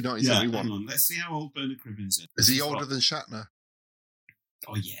 1972, 1971. Yeah, hang on. Let's see how old Bernard Cribbins is. Is he older than Shatner?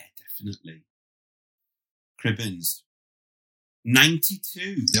 Oh, yeah, definitely. Cribbins.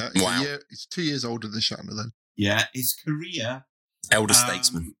 92. Yeah, he's 2 years older than Shatner then. Yeah, his career... Elder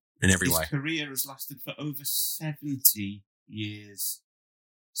statesman in every way. His career has lasted for over 70 years.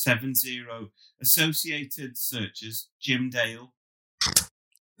 70. Associated Searchers, Jim Dale.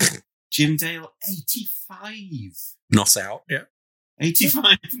 Jim Dale, 85. Not out. Yeah.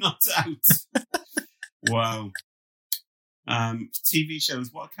 85 not out. Wow. TV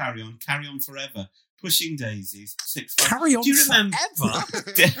shows, what Carry On? Carry On Forever. Pushing Daisies. 6 Carry On Do you remember? Forever?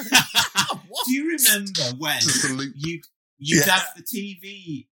 Do you remember when you'd have the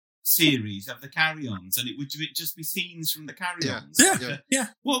TV series of the Carry Ons and it would just be scenes from the Carry Ons? Yeah.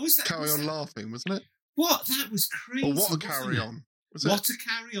 What was that? Carry On Laughing, wasn't it? What? That was crazy. Or What a Carry On. What a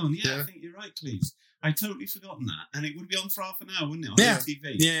Carry On. Yeah, I think you're right, Cleves. I'd totally forgotten that. And it would be on for half an hour, wouldn't it? On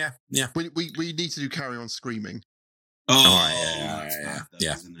TV. Yeah. We need to do Carry On Screaming. That's bad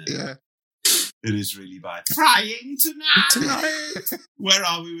though, isn't it? Yeah. It is really bad. Crying tonight. Where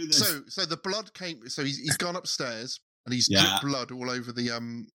are we with this? So the blood came. So he's gone upstairs and he's dripped blood all over the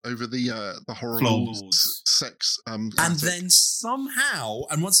horrible sex. And then somehow,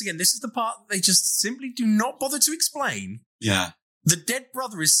 and once again, this is the part that they just simply do not bother to explain. Yeah. The dead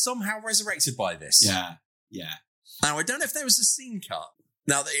brother is somehow resurrected by this. Yeah. Now I don't know if there was a scene cut.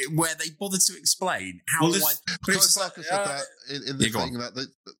 Now, where they bother to explain how... Clive Barker said that in the thing, that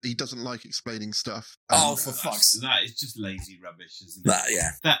he doesn't like explaining stuff. For fuck's sake. That is just lazy rubbish, isn't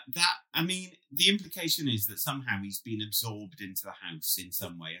it? That, I mean, the implication is that somehow he's been absorbed into the house in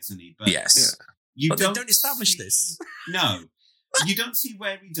some way, hasn't he? But yes. But they don't establish this. No. You don't see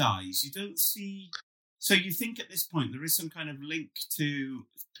where he dies. You don't see... So you think at this point there is some kind of link to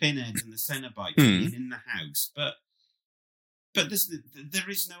Pinhead and the Cenobite being in the house, but there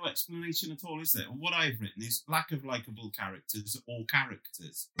is no explanation at all, is there? What I've written is lack of likeable characters or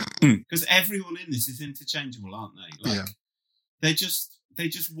characters. Because everyone in this is interchangeable, aren't they? They just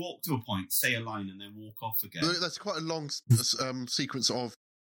walk to a point, say a line, and then walk off again. That's quite a long sequence of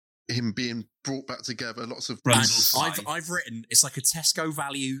him being brought back together. Lots of... I've written, it's like a Tesco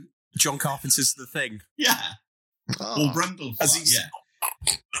value John Carpenter's The Thing. Yeah. Or Brundle. As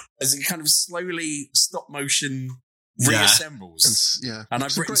he kind of slowly stop motion reassembles. And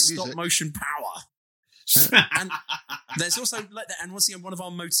I've written stop motion power. And there's also, and once again, one of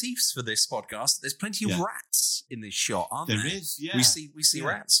our motifs for this podcast, there's plenty of rats in this shot, aren't there? There is, yeah. We see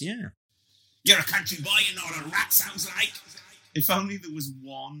rats, yeah. You're a country boy, you know what a rat sounds like. If only there was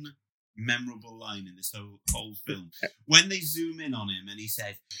one memorable line in this whole film. When they zoom in on him and he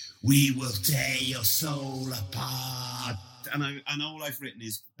says, "We will tear your soul apart." And all I've written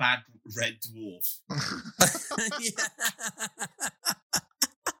is bad red dwarf.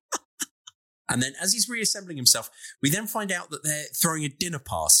 And then as he's reassembling himself, we then find out that they're throwing a dinner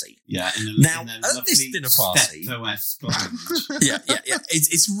party. Yeah. At this dinner party... yeah.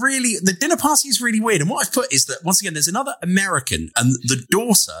 It's really... The dinner party is really weird. And what I've put is that, once again, there's another American and the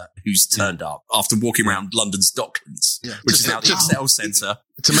daughter who's turned up after walking around London's Docklands, which is now the Excel Centre.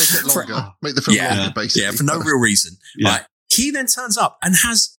 To make it longer. Make the film longer, basically. Yeah, for no real reason. Right. He then turns up and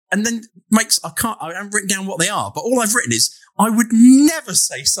makes... I haven't written down what they are, but all I've written is, I would never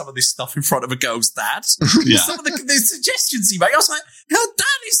say some of this stuff in front of a girl's dad. Some of the suggestions he made, I was like, her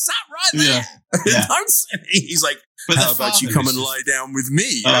dad is sat right there. Don't say me. He's like, how about you come and lie down with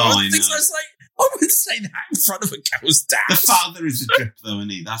me? I was like, I wouldn't say that in front of a girl's dad. The father is a drip, though, isn't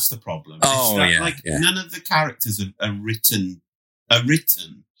he? That's the problem. None of the characters are written.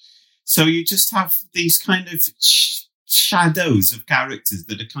 So you just have these kind of shadows of characters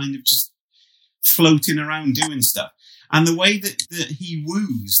that are kind of just floating around doing stuff. And the way that he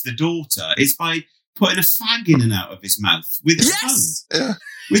woos the daughter is by putting a fag in and out of his mouth with his tongue. Yeah.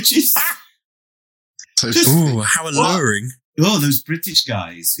 Which is... how alluring. Those British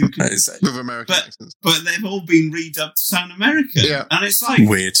guys. Who can, with American accents. But they've all been redubbed to sound American. Yeah. And it's like...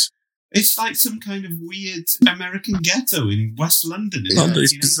 Weird. It's like some kind of weird American ghetto in West London.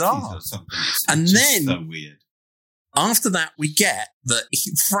 It's bizarre. Or something. And then... so weird. After that, we get that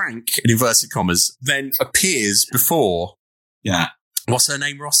Frank, in inverted commas, then appears before. Yeah. What's her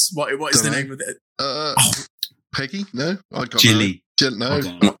name, Ross? What is the name of it? Peggy? No, I got Jilly. No,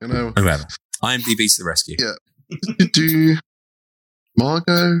 no. Whoever. IMDb's to the rescue. Yeah. Do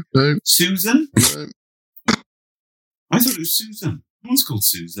Margot? No. Susan? No. I thought it was Susan. No one's called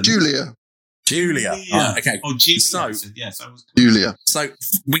Susan. Julia. Oh, okay. Oh, Julia. So, yes, I was. Julia. So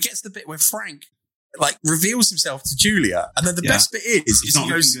we get to the bit where Frank reveals himself to Julia, and then the best bit is He's not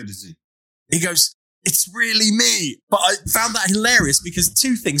he goes, looking good, is he? he goes, "It's really me." But I found that hilarious because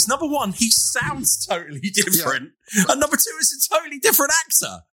two things. Number one, he sounds totally different, and number two, it's a totally different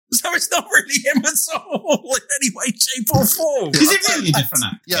actor. So it's not really him at all in any way, shape, or form. Is it really a different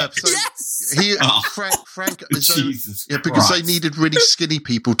actor? Yeah. So yes. Frank is Jesus because they Christ. needed really skinny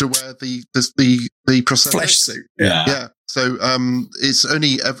people to wear the prosthetic Flesh suit. Yeah. So it's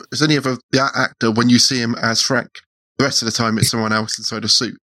only ever that actor when you see him as Frank. The rest of the time, it's someone else inside a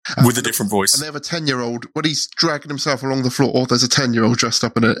suit. With a different voice. And they have a 10-year-old. When he's dragging himself along the floor, there's a 10-year-old dressed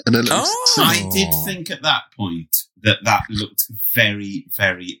up in a little suit. I did think at that point that looked very,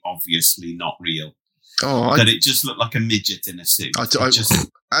 very obviously not real. That it just looked like a midget in a suit.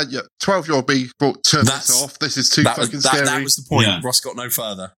 12-year-old B brought turn this off. This is too fucking scary. That was the point. Yeah. Ross got no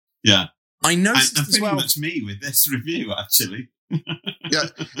further. Yeah. I noticed and as well. pretty much me with this review, actually. Yeah,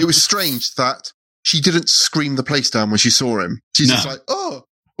 it was strange that she didn't scream the place down when she saw him. She's just like, oh.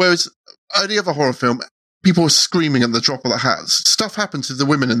 Whereas any other horror film, people are screaming at the drop of the hat. Stuff happens to the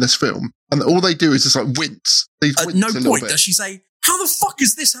women in this film, and all they do is just wince. They At wince no a little point bit. does she say, "How the fuck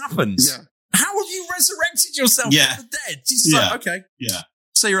has this happened? Yeah. How have you resurrected yourself from the dead?" She's just like, "Okay, yeah,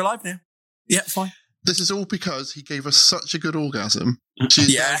 so you're alive now. Yeah, fine." This is all because he gave her such a good orgasm.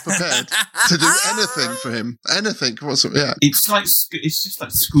 She's prepared to do anything for him. Anything. Yeah. It's just like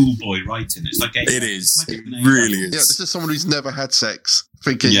schoolboy writing. It's like it is. Like it really is. Yeah, this is someone who's never had sex.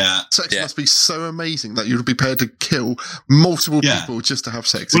 Thinking sex must be so amazing that you'd be prepared to kill multiple people just to have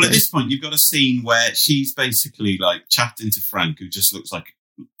sex. Well, again. at this point, you've got a scene where she's basically chatting to Frank, who just looks like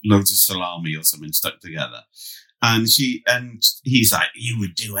loads of salami or something stuck together. And he's like, "You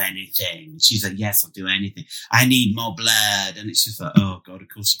would do anything." She's like, "Yes, I'll do anything. I need more blood." And it's just like, oh God, of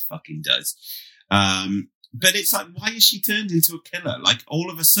course he fucking does. But it's like, why is she turned into a killer? Like all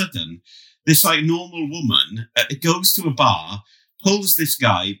of a sudden, this normal woman goes to a bar, pulls this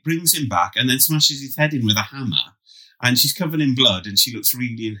guy, brings him back, and then smashes his head in with a hammer. And she's covered in blood, and she looks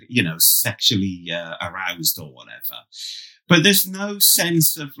really, sexually aroused or whatever. But there's no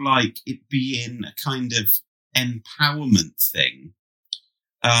sense of it being a kind of empowerment thing,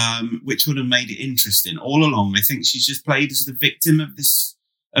 which would have made it interesting. All along, I think she's just played as the victim of this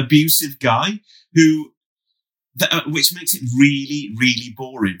abusive guy which makes it really, really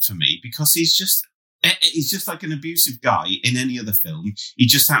boring for me, because he's just like an abusive guy in any other film. He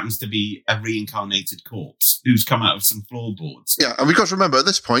just happens to be a reincarnated corpse who's come out of some floorboards. Yeah, and we've got to remember at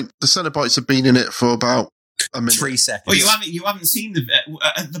this point, the Cenobites have been in it for about a minute. 3 seconds. Well, you haven't seen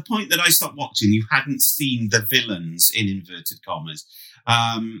at the point that I stopped watching, you hadn't seen the villains in inverted commas.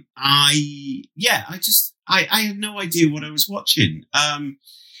 I had no idea what I was watching.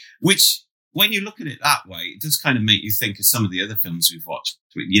 Which, when you look at it that way, it does kind of make you think of some of the other films we've watched.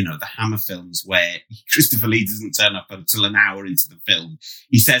 The Hammer films, where Christopher Lee doesn't turn up until an hour into the film.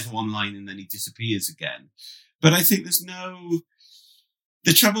 He says one line and then he disappears again. But I think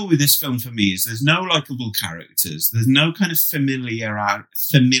the trouble with this film for me is there's no likable characters. There's no kind of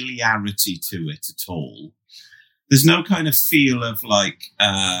familiarity to it at all. There's no kind of feel of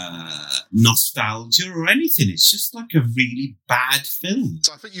nostalgia or anything. It's just like a really bad film.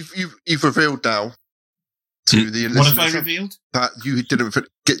 So I think you've revealed now to the what have I revealed? That you didn't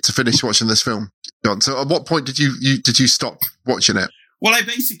get to finish watching this film, John. So at what point did you stop watching it? Well, I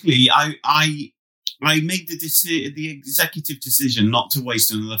made the executive decision not to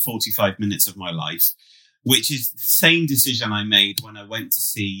waste another 45 minutes of my life, which is the same decision I made when I went to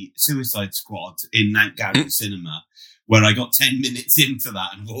see Suicide Squad in Mount Gowrie Cinema, where I got 10 minutes into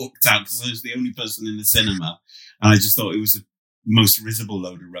that and walked out because I was the only person in the cinema. And I just thought it was the most risible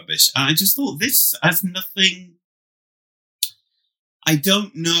load of rubbish. And I just thought, this has nothing... I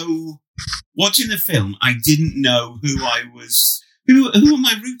don't know... Watching the film, I didn't know who I was... Who am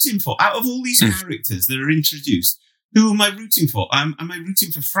I rooting for? Out of all these characters that are introduced, who am I rooting for? Am I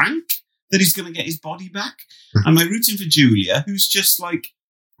rooting for Frank, that he's going to get his body back? Am I rooting for Julia, who's just like...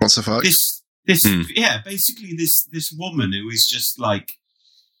 What's the fuck? Basically this woman who is just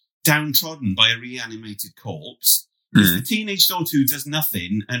downtrodden by a reanimated corpse. There's the teenage daughter who does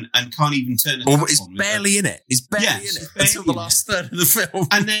nothing and can't even turn a tap on. It's barely in it. It's barely in it until the last third of the film.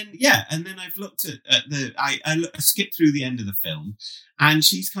 And then I've looked at I skipped through the end of the film, and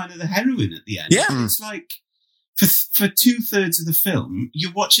she's kind of the heroine at the end. Yeah. It's like for 2/3 of the film,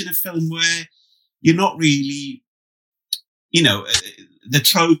 you're watching a film where you're not really, the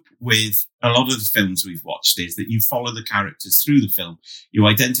trope with a lot of the films we've watched is that you follow the characters through the film. You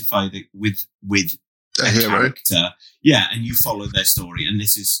identify with a character, and you follow their story. And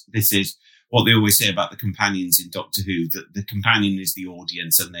this is what they always say about the companions in Doctor Who, that the companion is the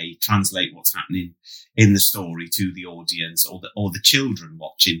audience and they translate what's happening in the story to the audience or the children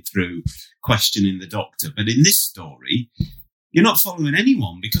watching through questioning the Doctor. But in this story, you're not following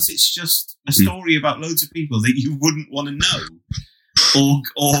anyone because it's just a story about loads of people that you wouldn't want to know or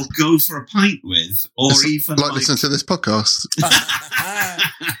go for a pint with, or it's even like listening to this podcast.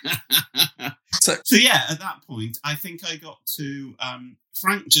 So yeah, at that point, I think I got to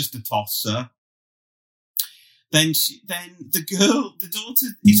Frank just a tosser. Then the daughter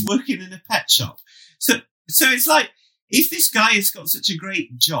is working in a pet shop. So it's like, if this guy has got such a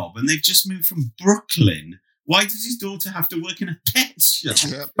great job and they've just moved from Brooklyn, why does his daughter have to work in a pet shop?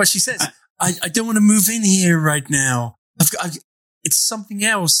 Yeah. But she says, I don't want to move in here right now. It's something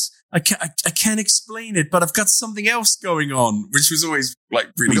else. I can't explain it, but I've got something else going on, which was always like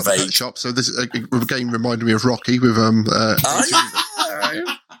really we got vague. The pet shop, so this again reminded me of Rocky with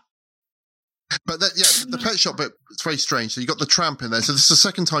But the pet shop bit, it's very strange. So you got the tramp in there. So this is the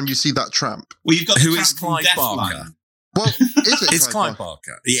second time you see that tramp. Well, you've got who is Clive Barker. Line. Well, is it? It's Clive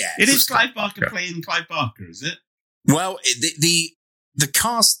Barker. Yeah, it is Clive Barker playing Clive Barker, is it? Well, the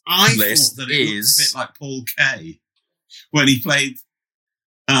cast list thought that it is looked a bit like Paul Kay when he played.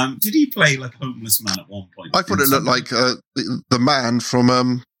 Did he play like a homeless man at one point? I thought it looked like the man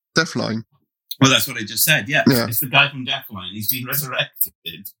from Deathline. Well, that's what I just said. Yeah, it's the guy from Deathline. He's been resurrected.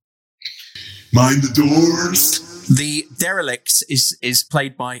 Mind the doors. The derelict is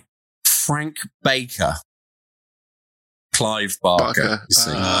played by Frank Baker. Clive Barker. You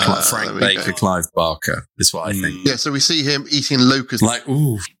see. Frank Baker, Clive Barker. That's what I think. Yeah, so we see him eating locusts. Like,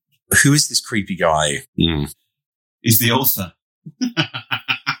 ooh, who is this creepy guy? He's the author.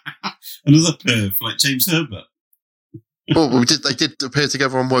 Another perv, like James Herbert. Well, they did appear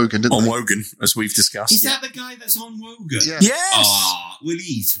together on Wogan, didn't they? On Wogan, as we've discussed. Is that the guy that's on Wogan? Yeah. Yes! Oh, well,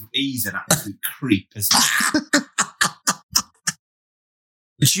 he's an absolute creep, isn't he?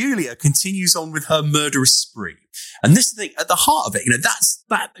 Julia continues on with her murderous spree. And this thing, at the heart of it,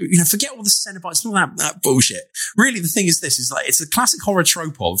 forget all the Cenobites and all that bullshit. Really, the thing is this, is like, it's a classic horror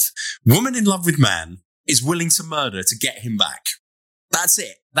trope of woman in love with man is willing to murder to get him back. That's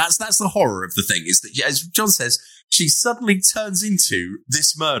it. That's the horror of the thing, is that, as John says, she suddenly turns into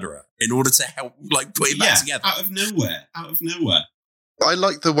this murderer in order to help, like, put him back together. Out of nowhere. I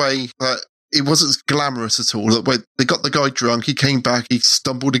like the way that it wasn't glamorous at all. That way they got the guy drunk, he came back, he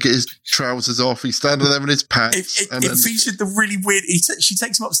stumbled to get his trousers off, he's standing there in his pants. It featured the really weird, she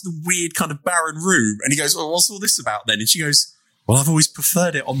takes him up to the weird kind of barren room, and he goes, well, what's all this about then? And she goes, well, I've always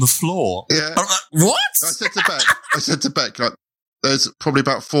preferred it on the floor. Yeah. I'm like, what? I said to Beck, like, there's probably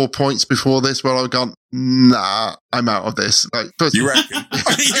about 4 points before this where I've gone, nah, I'm out of this. Like, you reckon?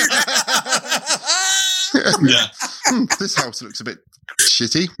 Yeah. This house looks a bit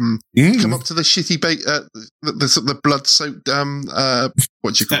shitty. Come up to the shitty the blood-soaked,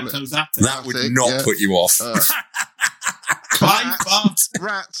 what do you call it? That would not put you off.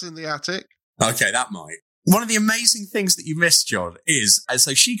 Rats in the attic. Okay, that might. One of the amazing things that you missed, John, is,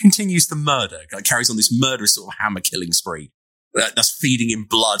 so she continues to murder, like, carries on this murderous sort of hammer-killing spree. That's feeding him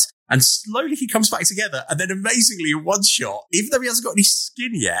blood. And slowly he comes back together. And then amazingly, in one shot, even though he hasn't got any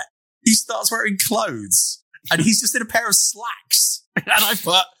skin yet, he starts wearing clothes. And he's just in a pair of slacks. And I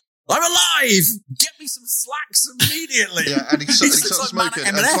thought, I'm alive! Get me some slacks immediately! Yeah, and he starts like smoking.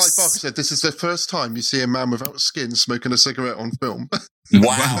 And Clive Barker said, this is the first time you see a man without skin smoking a cigarette on film.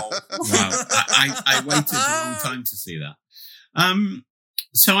 Wow. I waited a long time to see that.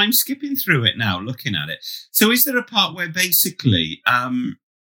 So I'm skipping through it now, looking at it. So is there a part where basically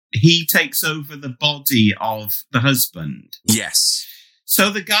he takes over the body of the husband? Yes. So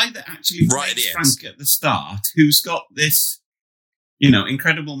the guy that actually plays Frank at the start, who's got this,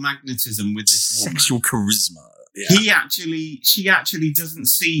 incredible magnetism with this sexual charisma. Yeah. She actually doesn't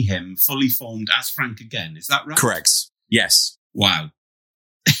see him fully formed as Frank again. Is that right? Correct. Yes. Wow.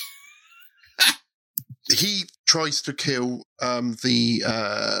 He tries to kill the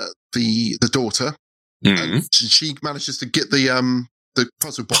daughter. Mm-hmm. And she manages to get the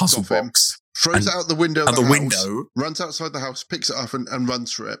puzzle box off him, throws it out the window of the house, runs outside the house, picks it up and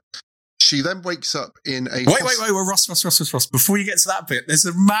runs through it. She then wakes up in a... Wait, Ross. Before you get to that bit, there's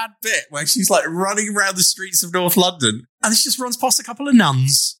a mad bit where she's like running around the streets of North London and she just runs past a couple of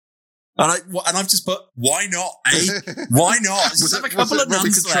nuns. And I've just put, why not, eh? Why not? Just have a couple of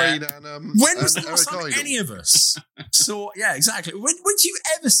nuns there. When was the last time any of us saw... Yeah, exactly. When did you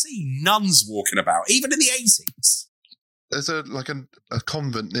ever see nuns walking about, even in the 80s? There's a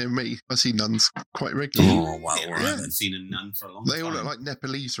convent near me. I see nuns quite regularly. Oh, wow. I haven't seen a nun for a long time. They all look like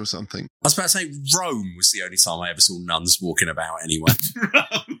Nepalese or something. I was about to say Rome was the only time I ever saw nuns walking about anywhere.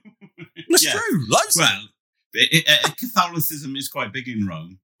 That's true. Loads. Well, Catholicism is quite big in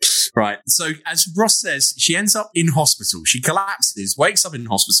Rome. Right. So, as Ross says, she ends up in hospital. She collapses, wakes up in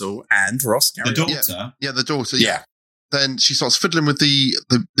hospital, and Ross carries the daughter. Yeah, the daughter. Yeah. Then she starts fiddling with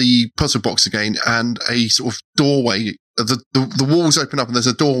the puzzle box again, and a sort of doorway. The walls open up, and there's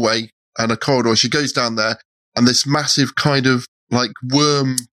a doorway and a corridor. She goes down there, and this massive kind of like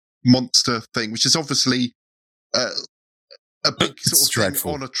worm monster thing, which is obviously a big sort of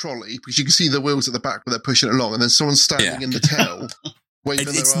thing on a trolley, because you can see the wheels at the back where they're pushing it along, and then someone's standing in the tail.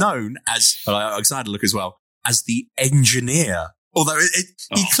 It's known as, I had to look as well, as the engineer. Although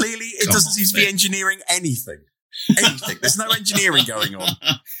he clearly doesn't seem to be engineering anything. There's no engineering going on.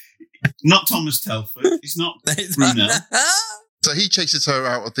 Not Thomas Telford. He's not Bruno. So he chases her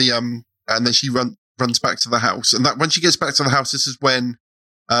out of the and then she runs back to the house. And that when she gets back to the house, this is when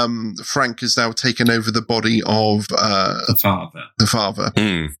Frank has now taken over the body of the father. The father.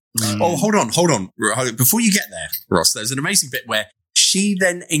 Oh, hold on. Before you get there, Ross, there's an amazing bit where she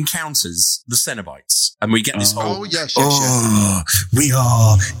then encounters the Cenobites, and we get this whole, we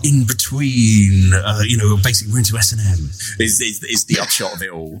are in between, basically we're into S&M, is the upshot of it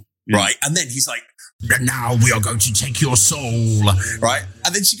all, right? And then he's like, now we are going to take your soul, right?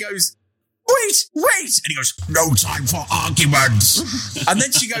 And then she goes, wait, and he goes, no time for arguments. And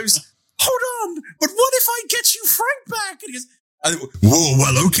then she goes, hold on, but what if I get you Frank back? And he goes, whoa,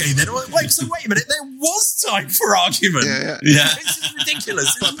 well, okay then. Wait a minute. There was time for argument. Yeah. This is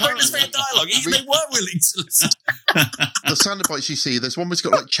ridiculous. This is pointless fair dialogue. Even they were willing to listen. The Cenobites you see, there's one which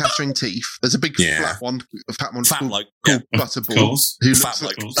got like chattering teeth. There's a big fat one called Butterball. Who looks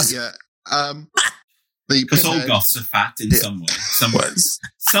like, because all goths are fat in some way.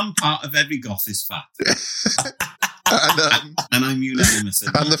 Some part of every goth is fat. And I'm unanimous.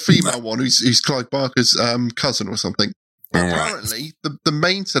 And the female one, who's Clive Barker's cousin or something. Apparently, the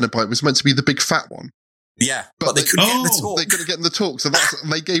main Cenobite was meant to be the big fat one. Yeah, but they couldn't get in the talk. They couldn't get in the talk,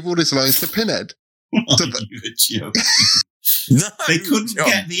 and they gave all his lines to Pinhead. You're a joke. No, they couldn't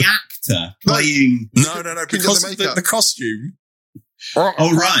get the actor playing. No, because of the costume.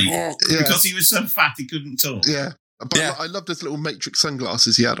 Oh, right. Because he was so fat he couldn't talk. Yeah. But I loved his little Matrix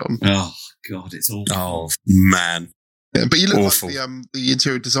sunglasses he had on. Oh, God, it's awful. Oh, man. Yeah, but he looked like the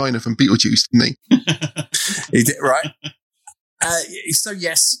interior designer from Beetlejuice, didn't he? He did, right? So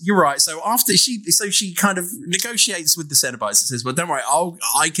yes, you're right. So after she kind of negotiates with the Cenobites and says, well, don't worry,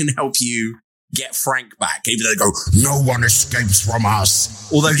 I can help you get Frank back. Even though they go, no one escapes from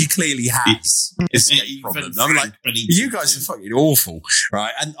us. Although he clearly has escaped from them. I'm like, you guys are fucking awful,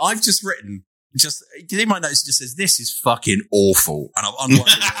 right? And I've just written, in my notes, it just says, this is fucking awful. And I've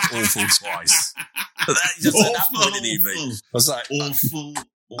underlined the word awful twice. At that point in the evening, I was like, awful.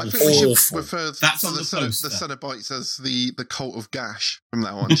 I think we should refer to the Cenobites as the cult of Gash from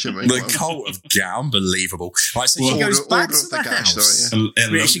now on, shouldn't we? The cult of Gash, unbelievable. Right, so she goes back to the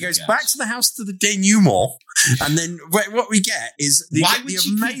house. She goes back to the house to the denouement, and then what we get is the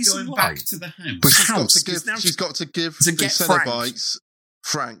amazing going back to the house. But she's got to give the Cenobites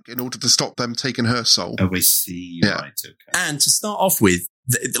Frank in order to stop them taking her soul. Oh, we see. Right, okay. And to start off with,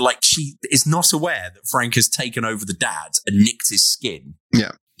 she is not aware that Frank has taken over the dad and nicked his skin.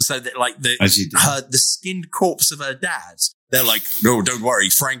 Yeah. So that the skinned corpse of her dad, they're like, no, don't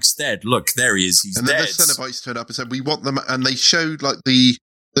worry, Frank's dead. Look, there he is. He's dead. And then the Cenobites turned up and said, we want them, and they showed like the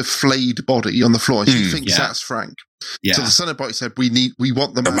flayed body on the floor. And she thinks that's Frank. Yeah. So the Cenobites said, we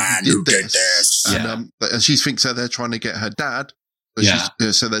want the man who did this. And she thinks that they're trying to get her dad.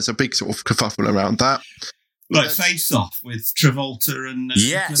 So there's a big sort of kerfuffle around that. Like Face Off with Travolta and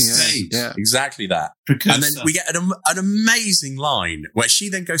Cage. Yeah, exactly that. Precursor. And then we get an amazing line where she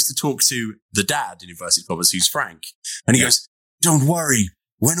then goes to talk to the dad in inverted commas, who's Frank, and he goes, "Don't worry.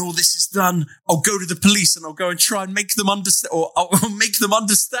 When all this is done, I'll go to the police and I'll go and try and make them understand, or I'll make them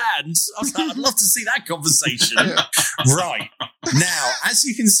understand." I was like, I'd love to see that conversation. Right. Now, as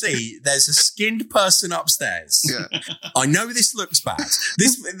you can see, there's a skinned person upstairs. Yeah. I know this looks bad.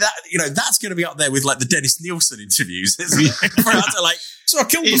 That's going to be up there with like the Dennis Nielsen interviews. So I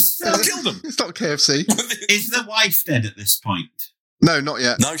killed them. It's not KFC. Is the wife dead at this point? No, not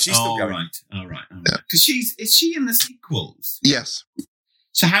yet. No, she's still going. All right. Because is she in the sequels? Yes.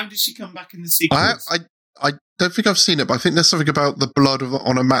 So how did she come back in the sequels? I don't think I've seen it, but I think there's something about the blood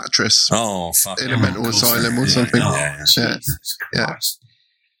on a mattress. Oh, fuck. In a mental asylum or something. Jesus Christ.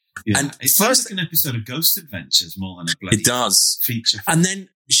 Yeah. And it sounds like an episode of Ghost Adventures more than a bloody It does. feature. And then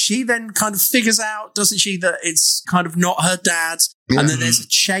she then kind of figures out, doesn't she, that it's kind of not her dad. Yeah. And then there's a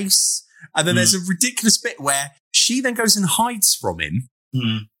chase. And then there's a ridiculous bit where she then goes and hides from him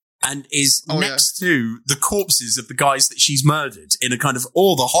and is next to the corpses of the guys that she's murdered in a kind of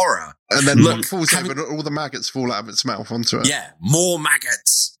all the horror. And then one falls over and all the maggots fall out of its mouth onto her. Yeah, more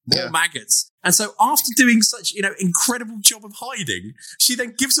maggots. And so after doing such, incredible job of hiding, she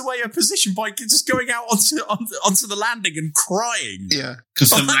then gives away her position by just going out onto the landing and crying. Yeah.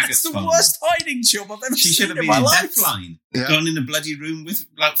 Because that's the worst hiding job I've ever She should seen have in been my in life. Deathline. Yeah. Gone in a bloody room with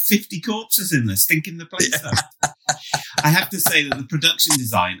like 50 corpses in there, stinking the place up. I have to say that the production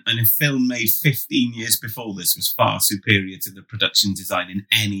design in a film made 15 years before this was far superior to the production design in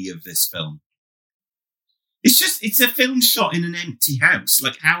any of this film. It's a film shot in an empty house.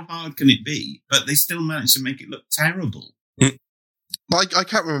 Like, how hard can it be? But they still managed to make it look terrible. I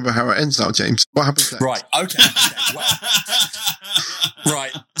can't remember how it ends now, James. What happens next? Right, okay. Well,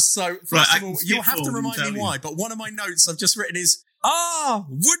 right, so first of all, you'll have to remind me why, but one of my notes I've just written is,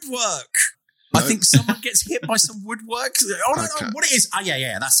 woodwork. No. I think someone gets hit by some woodwork. Oh, no, what it is.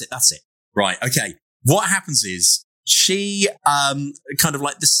 Yeah, that's it. Right, okay. What happens is, she kind of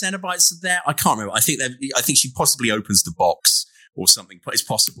like the Cenobites are there. I can't remember. I think she possibly opens the box or something, but it's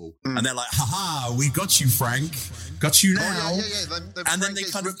possible. And they're like, "Ha, we got you, Frank. Got you now." And then they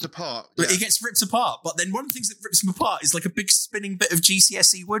kind of ripped apart. It gets ripped apart. But then one of the things that rips him apart is like a big spinning bit of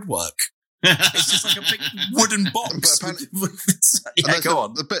GCSE woodwork. It's just like a big wooden box. Go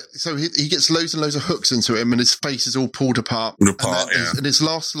on. So he gets loads and loads of hooks into him, and his face is all pulled apart. And his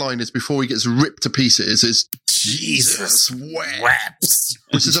last line is before he gets ripped to pieces is Jesus wept,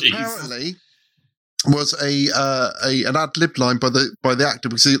 which is apparently was an ad-lib line by the actor,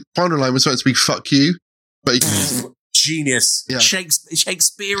 because the final line was supposed to be "fuck you," but genius,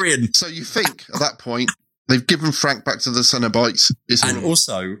 Shakespearean. So you think at that point they've given Frank back to the Cenobites, and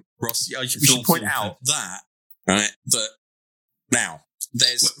also Ross, we should point out that now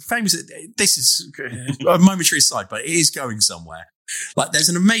there's famous. This is a momentary aside, but it is going somewhere. Like, there's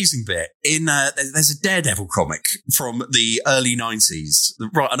an amazing bit in, there's a Daredevil comic from the early 90s.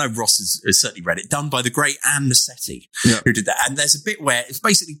 Right, I know Ross has certainly read it, done by the great Ann Nocenti, who did that. And there's a bit where it's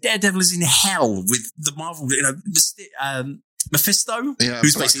basically Daredevil is in hell with the Marvel, Mephisto,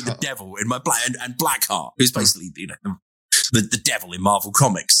 who's basically the devil in and Blackheart, who's basically, the devil in Marvel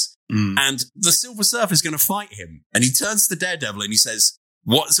Comics. And the Silver Surfer is going to fight him. And he turns to the Daredevil and he says,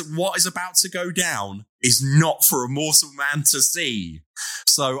 what is about to go down is not for a mortal man to see.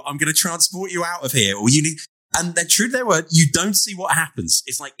 So I'm going to transport you out of here. Or you need, and they're true to their word, you don't see what happens.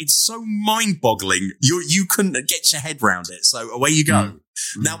 It's like, it's so mind-boggling. You couldn't get your head around it. So away you go.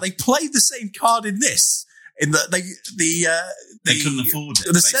 Now they play the same card in this. In that they couldn't afford it.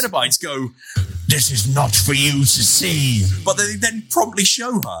 The Cenobites go, "This is not for you to see," but they then promptly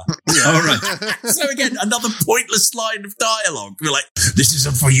show her. All right. So again, another pointless line of dialogue. We're like, "This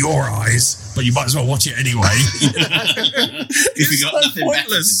isn't for your eyes, but you might as well watch it anyway." If you got nothing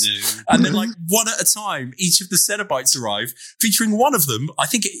pointless. better to do. And then, like, one at a time, each of the Cenobites arrive, featuring one of them. I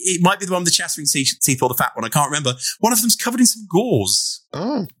think it might be the one with the chattering teeth or the fat one. I can't remember. One of them's covered in some gauze.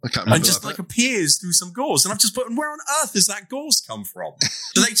 Oh, I can't remember. And just like appears through some gauze. And I've just put, where on earth does that gauze come from?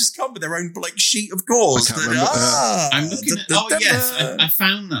 Do they just come with their own like sheet of gauze? I can't remember. I'm looking at. Yes, I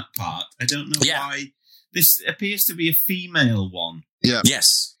found that part. I don't know why. This appears to be a female one. Yeah.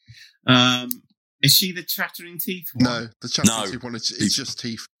 Yes. Is she the chattering teeth one? No, the chattering teeth one is just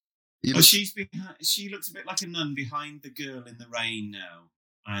teeth. She looks a bit like a nun behind the girl in the rain now.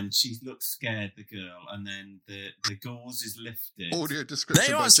 And she looks scared, the girl, and then the gauze is lifted. Audio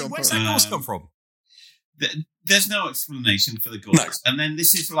description by John. Where's that gauze come from? There's no explanation for the gauze. No. And then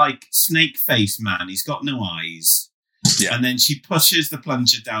this is like Snake Face Man. He's got no eyes. Yeah. And then she pushes the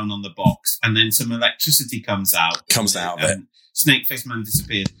plunger down on the box, and then some electricity comes out. Of it. Snake Face Man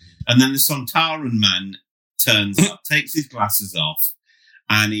disappears. And then the Sontaran man turns up, takes his glasses off,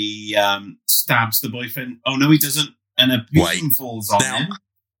 and he stabs the boyfriend. Oh, no, he doesn't. And a beam falls on him.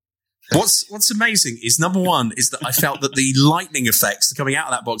 What's amazing is, number one, is that I felt that the lightning effects coming out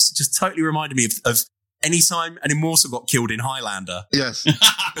of that box just totally reminded me of any time an immortal got killed in Highlander. Yes.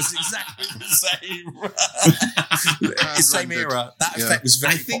 It's exactly the same era. That effect was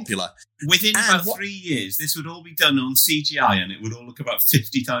very popular. Within about 3 years, this would all be done on CGI and it would all look about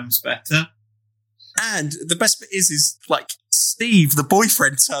 50 times better. And the best bit is like Steve, the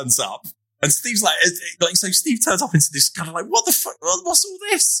boyfriend, turns up. And Steve's like, so Steve turns up into this kind of like, what the fuck? What's all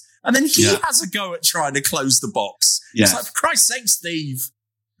this? And then he has a go at trying to close the box. Yes. It's like, for Christ's sake, Steve.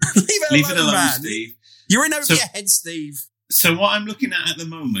 Leave it alone, man. Steve. You're in over your head, Steve. So what I'm looking at the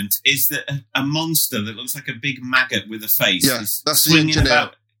moment is that a monster that looks like a big maggot with a face is that's the swinging engineer.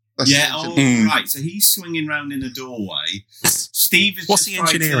 about. That's Right. So he's swinging around in a doorway. Steve is What's the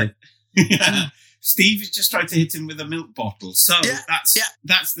engineering? Steve has just tried to hit him with a milk bottle. So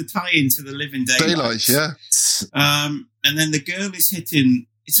that's the tie-in to the Living Daylights. And then the girl is hitting.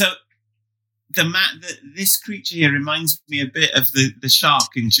 So this creature here reminds me a bit of the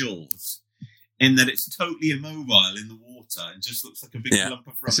shark in Jaws, in that it's totally immobile in the water and just looks like a big lump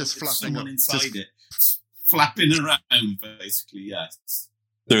of rubber. It's just with flapping someone inside it, flapping around, basically. Yes,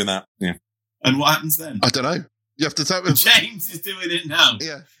 doing that. Yeah. And what happens then? I don't know. You have to tell me. James is doing it now.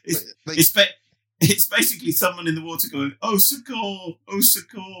 Yeah, it's basically someone in the water going, "Oh, succor! Oh,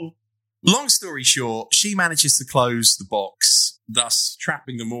 succor!" Long story short, she manages to close the box, thus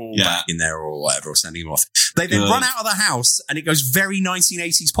trapping them all back in there or whatever, or sending them off. They then run out of the house, and it goes very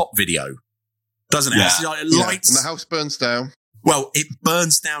 1980s pop video, doesn't it? Yeah. It's like lights. And the house burns down. Well, it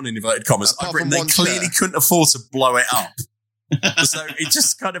burns down in inverted commas. I've written they clearly couldn't afford to blow it up. So it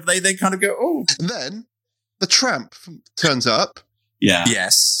just kind of, they then kind of go, oh. And then the tramp turns up. Yeah.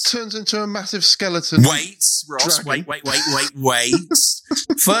 Yes. Turns into a massive skeleton. Wait, Ross, wait.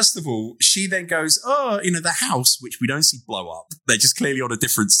 First of all, she then goes, the house, which we don't see blow up. They're just clearly on a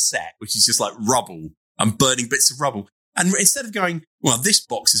different set, which is just like rubble and burning bits of rubble. And instead of going, well, this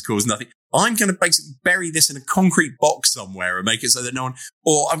box has caused nothing, I'm going to basically bury this in a concrete box somewhere and make it so that no one,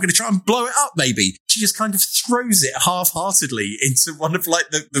 or I'm going to try and blow it up maybe. She just kind of throws it half-heartedly into one of like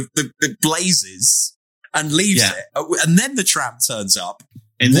the blazes and leaves it. And then the tramp turns up.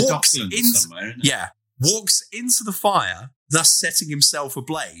 In the Docklands somewhere, isn't it? Yeah. Walks into the fire, thus setting himself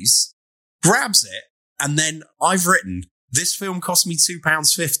ablaze, grabs it, and then I've written, this film cost me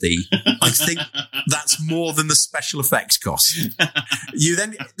 £2.50. I think that's more than the special effects cost.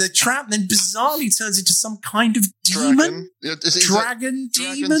 The tramp then bizarrely turns into some kind of demon? Dragon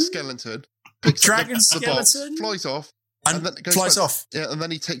demon? Skeleton. Dragon skeleton? Box, flies off. And then flies off. Yeah, and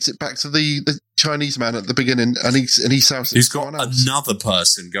then he takes it back to the Chinese man at the beginning, and he shouts, who's got another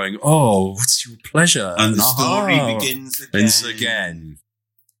person going, oh, what's your pleasure? And the story begins again.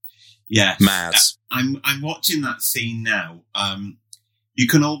 Yeah. Mad. I'm watching that scene now. You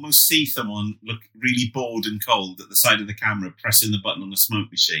can almost see someone look really bored and cold at the side of the camera, pressing the button on the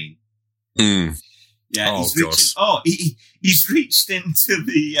smoke machine. Mm. Yeah, he's reached into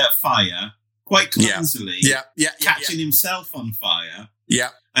the fire quite clumsily, catching himself on fire. Yeah.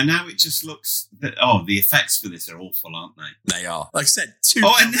 And now it just looks that, the effects for this are awful, aren't they? They are. Like I said,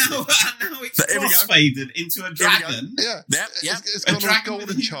 and now it's cross-faded into a dragon. Yeah. It's a got dragon a with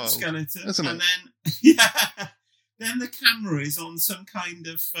a golden human child, skeleton. isn't it? And then the camera is on some kind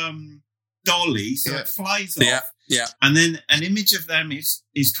of dolly, so it flies off. Yeah. And then an image of them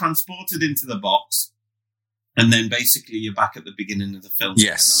is transported into the box. And then basically you're back at the beginning of the film.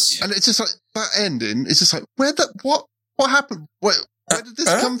 Yes. And it's just like, that ending, it's just like, what happened? Where did this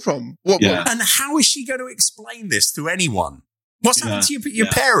come from? And how is she going to explain this to anyone? What's happened to your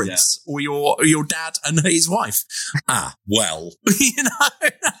parents or your dad and his wife? Well,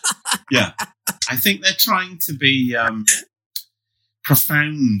 Yeah. I think they're trying to be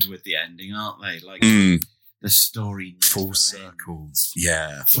profound with the ending, aren't they? Like the story full circles.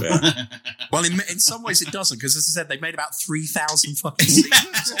 Yeah. Well, in some ways it doesn't, because as I said, they made about 3,000 fucking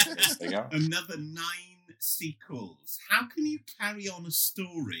sequels. Another 9 sequels. How can you carry on a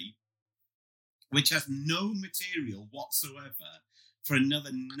story which has no material whatsoever for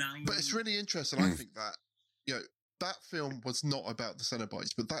another 9? But it's really interesting. I think that that film was not about the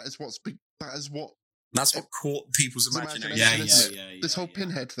Cenobites, but that is what caught people's imagination. Yeah. This whole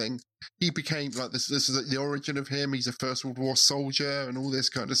Pinhead thing, he became like this. This is the origin of him. He's a First World War soldier and all this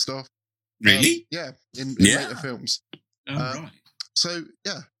kind of stuff. Really? In later films. Oh, right. So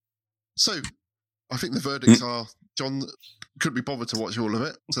I think the verdicts are John couldn't be bothered to watch all of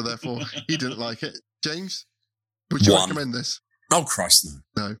it, so therefore he didn't like it. James, would you recommend this? Oh Christ,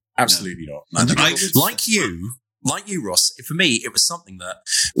 no. No. Absolutely not. Like you, Ross, for me, it was something that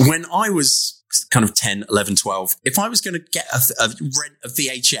when I was kind of 10, 11, 12, if I was going to get rent a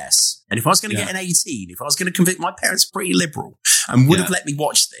VHS, and if I was going to get an 18, if I was going to convince, my parents are pretty liberal and would have let me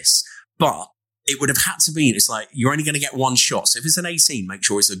watch this, but it would have had to be, it's like, you're only going to get one shot. So if it's an 18, make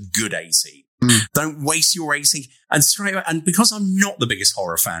sure it's a good 18. Don't waste your 18. And straight away, and because I'm not the biggest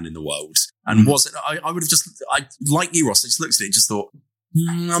horror fan in the world, and I would have like you, Ross, I just looked at it and just thought,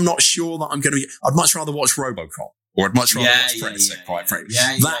 I'm not sure that I'm going to be, I'd much rather watch RoboCop, or I'd much rather watch Predator, quite frankly.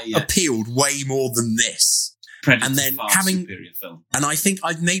 That appealed way more than this. Predator and then far having superior film. And I think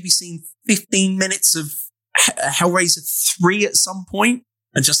I'd maybe seen 15 minutes of Hellraiser 3 at some point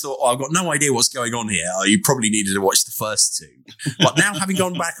and just thought, I've got no idea what's going on here. You probably needed to watch the first two. But now having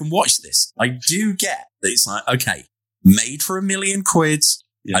gone back and watched this, I do get that it's like, okay, made for £1 million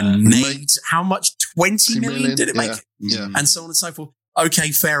and made how much? 20 million did it make? Yeah. And so on and so forth.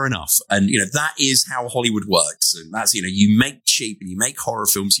 Okay, fair enough. And, that is how Hollywood works. And that's, you make cheap and you make horror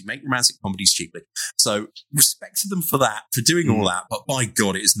films, you make romantic comedies cheaply. So respect to them for that, for doing all that. But by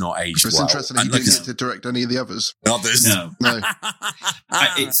God, it is not aged It's well. interesting that you didn't get to direct any of the others. Others? No. No.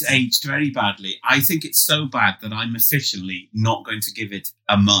 It's aged very badly. I think it's so bad that I'm officially not going to give it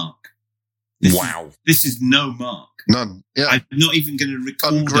a mark. This is no mark. None. Yeah. I'm not even going to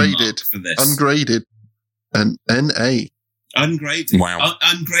record a mark for this. Ungraded. And NA. Ungraded. Wow.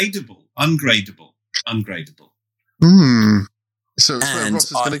 Ungradable. So Ross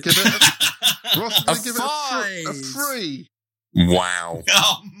is going to give it a 3. Wow.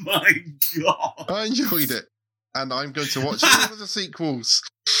 Oh my God. I enjoyed it. And I'm going to watch all of the sequels.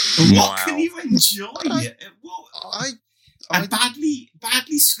 What can you enjoy? Badly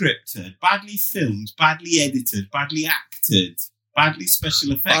scripted, badly filmed, badly edited, badly acted, badly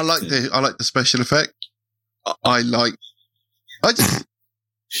special effects. I like the special effect.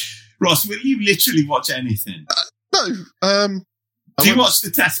 Ross, will you literally watch anything? No. Do you watch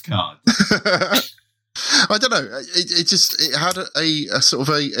the test card? I don't know. It had a sort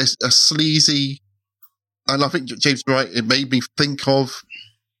of a sleazy, and I think James Wright. It made me think of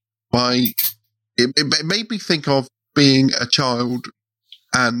it made me think of being a child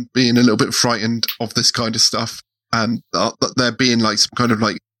and being a little bit frightened of this kind of stuff, and that there being like some kind of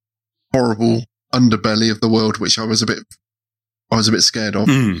like horrible underbelly of the world, which I was a bit scared of.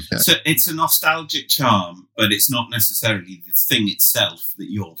 Yeah. So it's a nostalgic charm, but it's not necessarily the thing itself that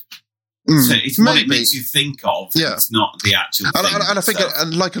you're. So it's what it makes you think of. Yeah. It's not the actual thing. And I think,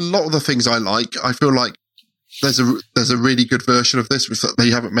 and like a lot of the things I like, I feel like there's a really good version of this which they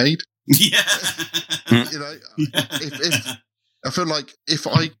haven't made. Yeah. If I feel like if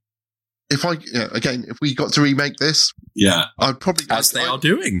we got to remake this, I'd probably as they are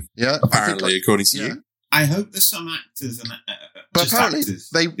doing. Yeah, apparently, according to you. I hope there's some actors and but just apparently actors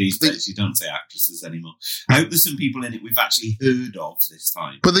these days. You don't say actresses anymore. I hope there's some people in it we've actually heard of this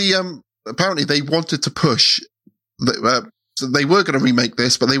time. But apparently they wanted to push. So they were going to remake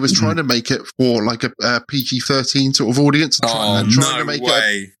this, but they was trying to make it for like a PG-13 sort of audience. Trying to make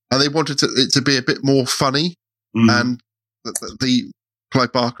it, and they wanted it to be a bit more funny. And the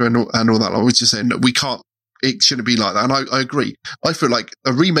Clive Barker and all that, I was just saying, no, we can't. It shouldn't be like that. And I agree. I feel like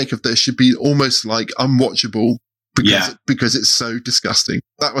a remake of this should be almost like unwatchable because it's so disgusting.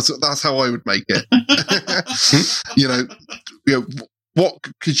 That's how I would make it. What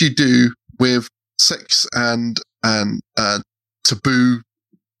could you do with sex and taboo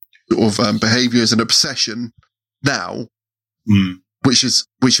sort of behaviours and obsession now, which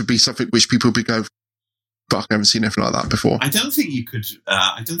would be something which people would go, fuck, I haven't seen anything like that before. I don't think you could.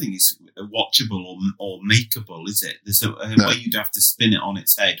 I don't think it's watchable or makeable, is it? There's a way you'd have to spin it on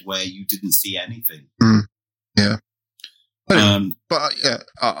its head where you didn't see anything. Yeah. Anyway, but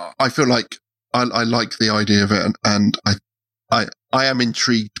I feel like I like the idea of it, and I am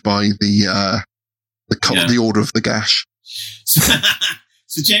intrigued by the order of the gash.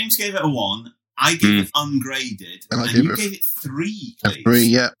 So James gave it a 1. I gave it ungraded, and you gave it 3. A 3,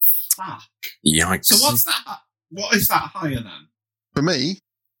 yeah. Fuck. Yikes. So what's that? What is that higher than? For me?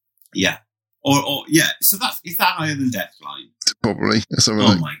 Yeah. Or yeah. So is that higher than Deathline? Probably. My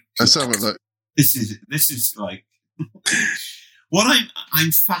God. Let's have a look. This is like what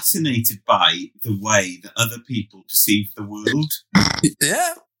I'm fascinated by the way that other people perceive the world.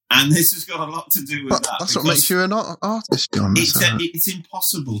 Yeah. And this has got a lot to do with that. That's what makes you an artist, John. It's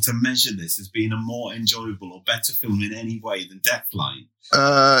impossible to measure this as being a more enjoyable or better film in any way than Deathline.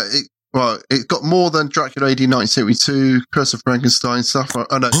 It got more than Dracula AD 1972, Curse of Frankenstein, stuff.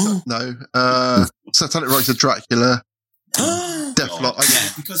 Satanic Rites of Dracula, Deathline. Yeah,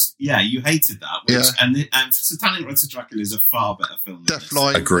 because you hated that. And Satanic Rites of Dracula is a far better film.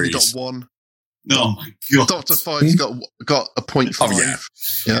 Deathline, agreed. Got 1. Oh my God! Dr. Five's got a 0.5. Oh,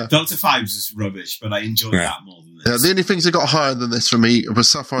 yeah. Dr. Five's is rubbish, but I enjoyed that more than this. Yeah, the only things that got higher than this for me were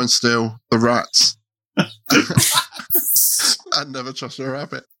Sapphire and Steel, The Rats, and Never Trust a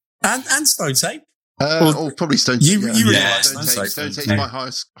Rabbit, and Stone Tape. Probably Stone Tape. You really like Stone Tape's my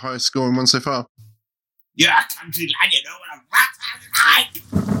highest scoring one so far. Yeah, country lad, you know what a rat is like.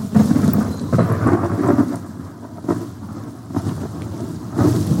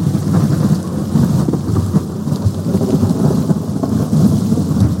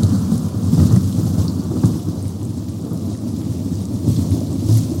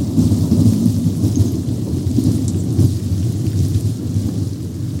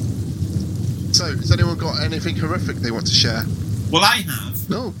 So, has anyone got anything horrific they want to share? Well, I have.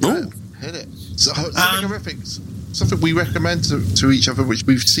 No, hit it. So, something horrific, something we recommend to each other, which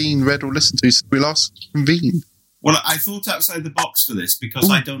we've seen, read, or listened to since we last convened. Well, I thought outside the box for this because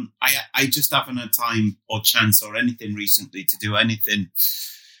I just haven't had time or chance or anything recently to do anything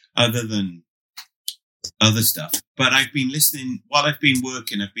other than other stuff. But I've been listening, while I've been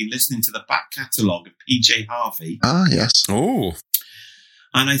working, I've been listening to the back catalogue of PJ Harvey. Ah, yes. Oh.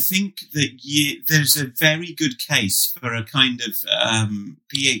 And I think that there's a very good case for a kind of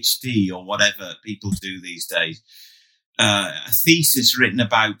PhD or whatever people do these days. A thesis written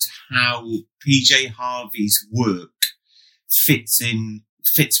about how PJ Harvey's work fits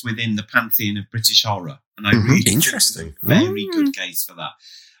within the pantheon of British horror. And I really think there's a very good case for that.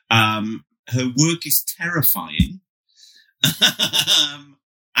 Her work is terrifying.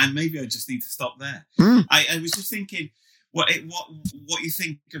 And maybe I just need to stop there. I was just thinking what you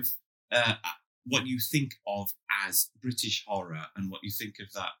think of what you think of as British horror and what you think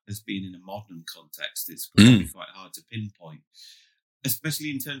of that as being in a modern context is probably quite hard to pinpoint, especially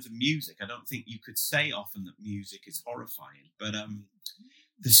in terms of music. I don't think you could say often that music is horrifying, but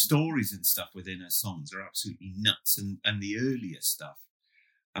the stories and stuff within her songs are absolutely nuts, and the earlier stuff.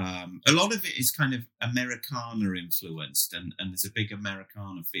 A lot of it is kind of Americana influenced, and there's a big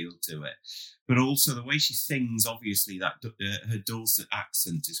Americana feel to it. But also the way she sings, obviously, that her Dorset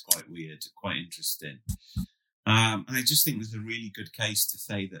accent is quite weird, quite interesting. And I just think there's a really good case to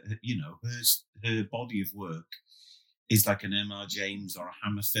say that, her body of work is like an M.R. James or a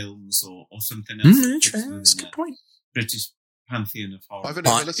Hammer Films or something else. That's a good point. British pantheon of horror. I've only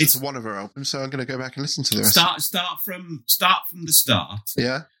ever listened to one of her albums, so I'm going to go back and listen to the rest. Start from the start.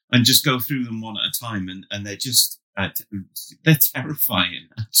 Yeah. And just go through them one at a time, and they're just they're terrifying.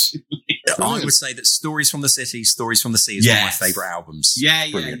 Actually, I would say that Stories from the City, Stories from the Sea is one of my favourite albums. Yeah.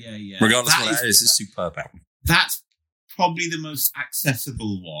 Regardless of what that is, it's a superb album. That's probably the most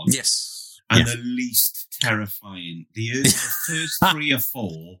accessible one. Yes, and the least terrifying. The first 3 or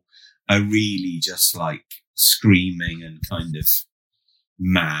 4 are really just like screaming and kind of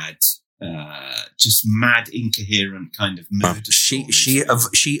mad. Just mad, incoherent kind of murder. She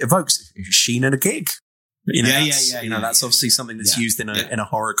evokes Sheen at a gig. That's obviously something that's used in a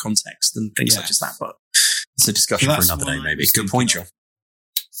horror context and things such as that. But it's a discussion for another day, maybe. Good point, John.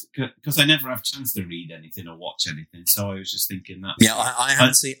 Because I never have a chance to read anything or watch anything, so I was just thinking that. Yeah, I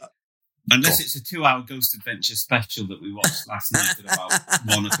haven't seen. Unless it's a 2-hour Ghost Adventure special that we watched last night at about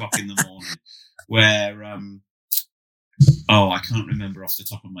 1:00 in the morning, where I can't remember off the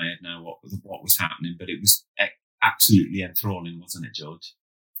top of my head now what was happening, but it was absolutely enthralling, wasn't it, George?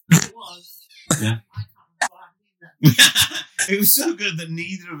 It was. Yeah. It was so good that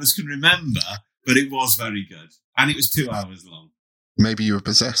neither of us can remember, but it was very good, and it was 2 hours long. Maybe you were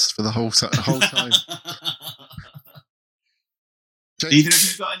possessed for the whole time. Either of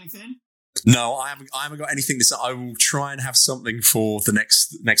you got anything? No, I haven't got anything. I will try and have something for the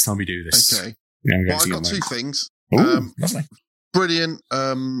next time we do this. Okay. I've got 2 things. Ooh, lovely. Brilliant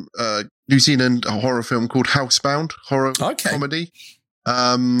New Zealand horror film called Housebound, horror comedy.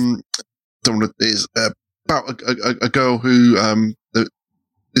 Is about a girl who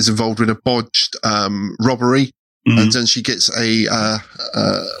is involved in a botched robbery, and then she gets a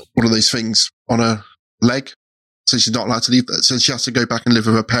one of those things on her leg, so she's not allowed to leave. So she has to go back and live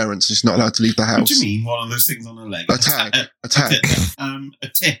with her parents. And she's not allowed to leave the house. What do you mean, one of those things on her leg? A tag. A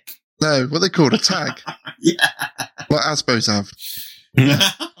tick. No, what they called a tag. Yeah. Like Asbos have.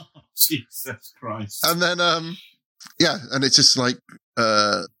 Jesus Christ. And then, and it's just like,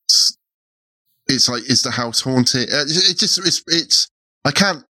 it's like, is the house haunted? It's, I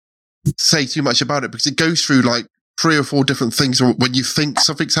can't say too much about it because it goes through like 3 or 4 different things when you think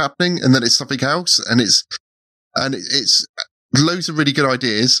something's happening and then it's something else. And it's loads of really good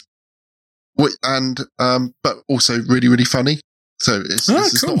ideas and, but also really, really funny. So it's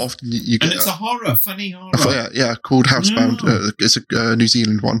not often you get. And it's a horror, funny horror. Yeah, called Housebound. It's a New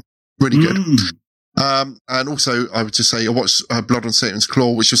Zealand one. Really good. And also, I would just say I watched Blood on Satan's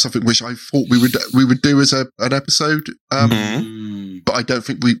Claw, which was something which I thought we would do as an episode. But I don't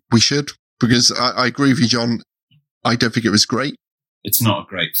think we should, because I agree with you, John. I don't think it was great. It's not a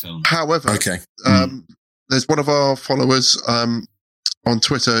great film. However, there's one of our followers on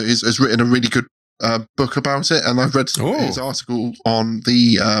Twitter has written a really good book about it, and I've read his article on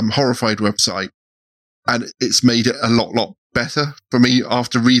the Horrified website, and it's made it a lot better for me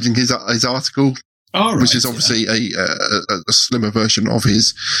after reading his article, which is obviously a slimmer version of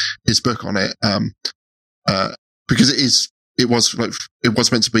his book on it, because it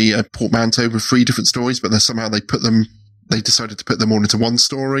was meant to be a portmanteau with 3 different stories, but then somehow they put them they decided to put them all into one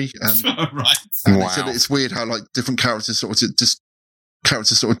story. And, Right. and they said it's weird how like different characters sort of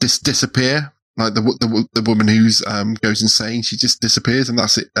disappear. Like the woman who's goes insane, she just disappears, and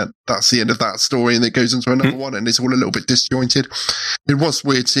that's it. That's the end of that story, and it goes into another one, and it's all a little bit disjointed. It was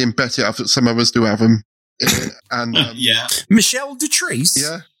weird seeing Betty. I thought some of us do have them, and yeah, Michelle Doutrice,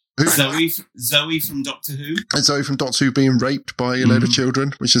 yeah, Zoe from Doctor Who, and Zoe from Doctor Who being raped by a load of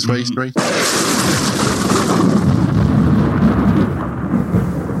children, which is very strange.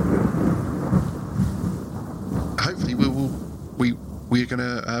 Hopefully, we're going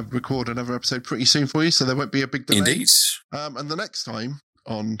to record another episode pretty soon for you, so there won't be a big delay. Indeed. And the next time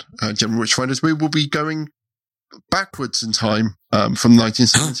on General Witchfinders, we will be going backwards in time from the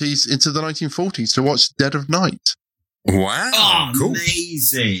 1970s into the 1940s to watch Dead of Night. Wow. Oh, cool.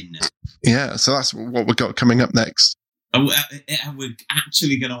 Amazing. Yeah, so that's what we've got coming up next. We're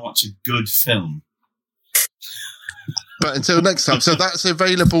actually going to watch a good film. But until next time, so that's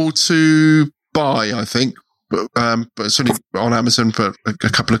available to buy, I think. But it's only on Amazon for a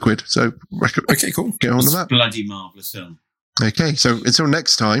couple of quid. So okay, cool. Get on with that. Bloody marvellous film. Okay, so until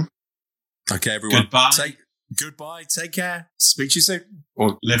next time. Okay, everyone. Goodbye. Goodbye. Take care. Speak to you soon.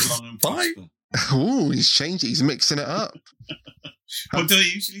 Or live long and bye. Oh, he's changing. He's mixing it up. What do I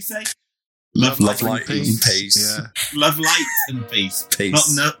usually say? Love light, and peace. Yeah. Love light and peace.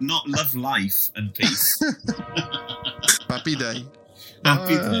 Peace. Not love life and peace. Happy day.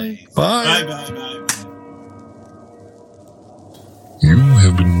 Happy day. Bye. Bye. You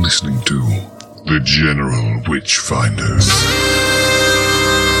have been listening to The General Witchfinders.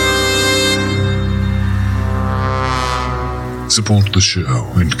 Support the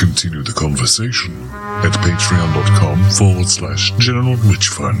show and continue the conversation at patreon.com/General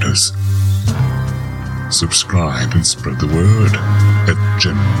Witchfinders. Subscribe and spread the word at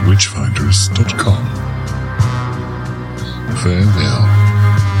generalwitchfinders.com. Farewell,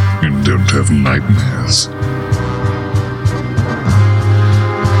 and don't have nightmares.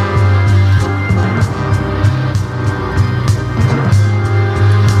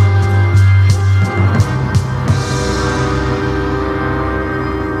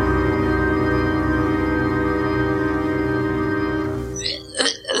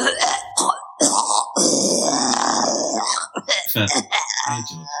 Hey,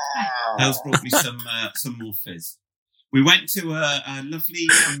 George. Hell's brought me some more fizz. We went to a lovely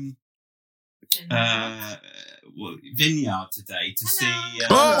vineyard today to see.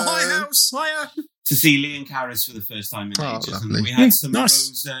 Hi, House. Hiya. To see Lee and Karis for the first time in ages, lovely. and we had some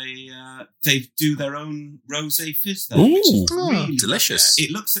Nice. rosé. They do their own rosé fizz there, Ooh, which is really delicious.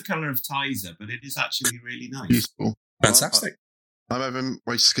 It looks the colour of Tizer, but it is actually really nice. Beautiful. Fantastic. I'm having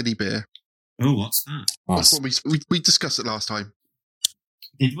my skinny beer. Oh, what's that? That's what we discussed it last time.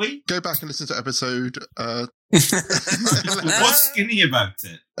 Did we? Go back and listen to episode. What's skinny about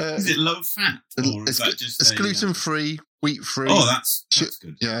it? Is it low fat, or is that just it's gluten free, wheat free? Oh, that's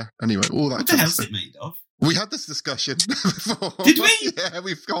good. Yeah. Anyway, all that. What the hell's it made of? We had this discussion before. Did we? Yeah,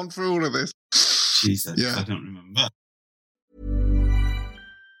 we've gone through all of this. Jesus, Yeah. I don't remember.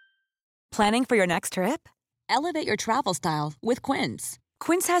 Planning for your next trip? Elevate your travel style with Quince.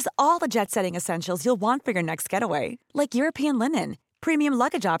 Quince has all the jet-setting essentials you'll want for your next getaway, like European linen, premium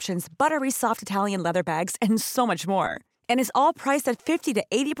luggage options, buttery soft Italian leather bags, and so much more. And is all priced at 50 to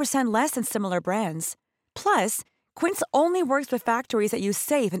 80% less than similar brands. Plus, Quince only works with factories that use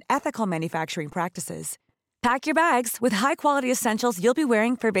safe and ethical manufacturing practices. Pack your bags with high-quality essentials you'll be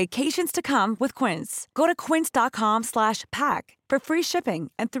wearing for vacations to come with Quince. Go to quince.com/pack for free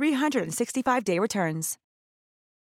shipping and 365-day returns.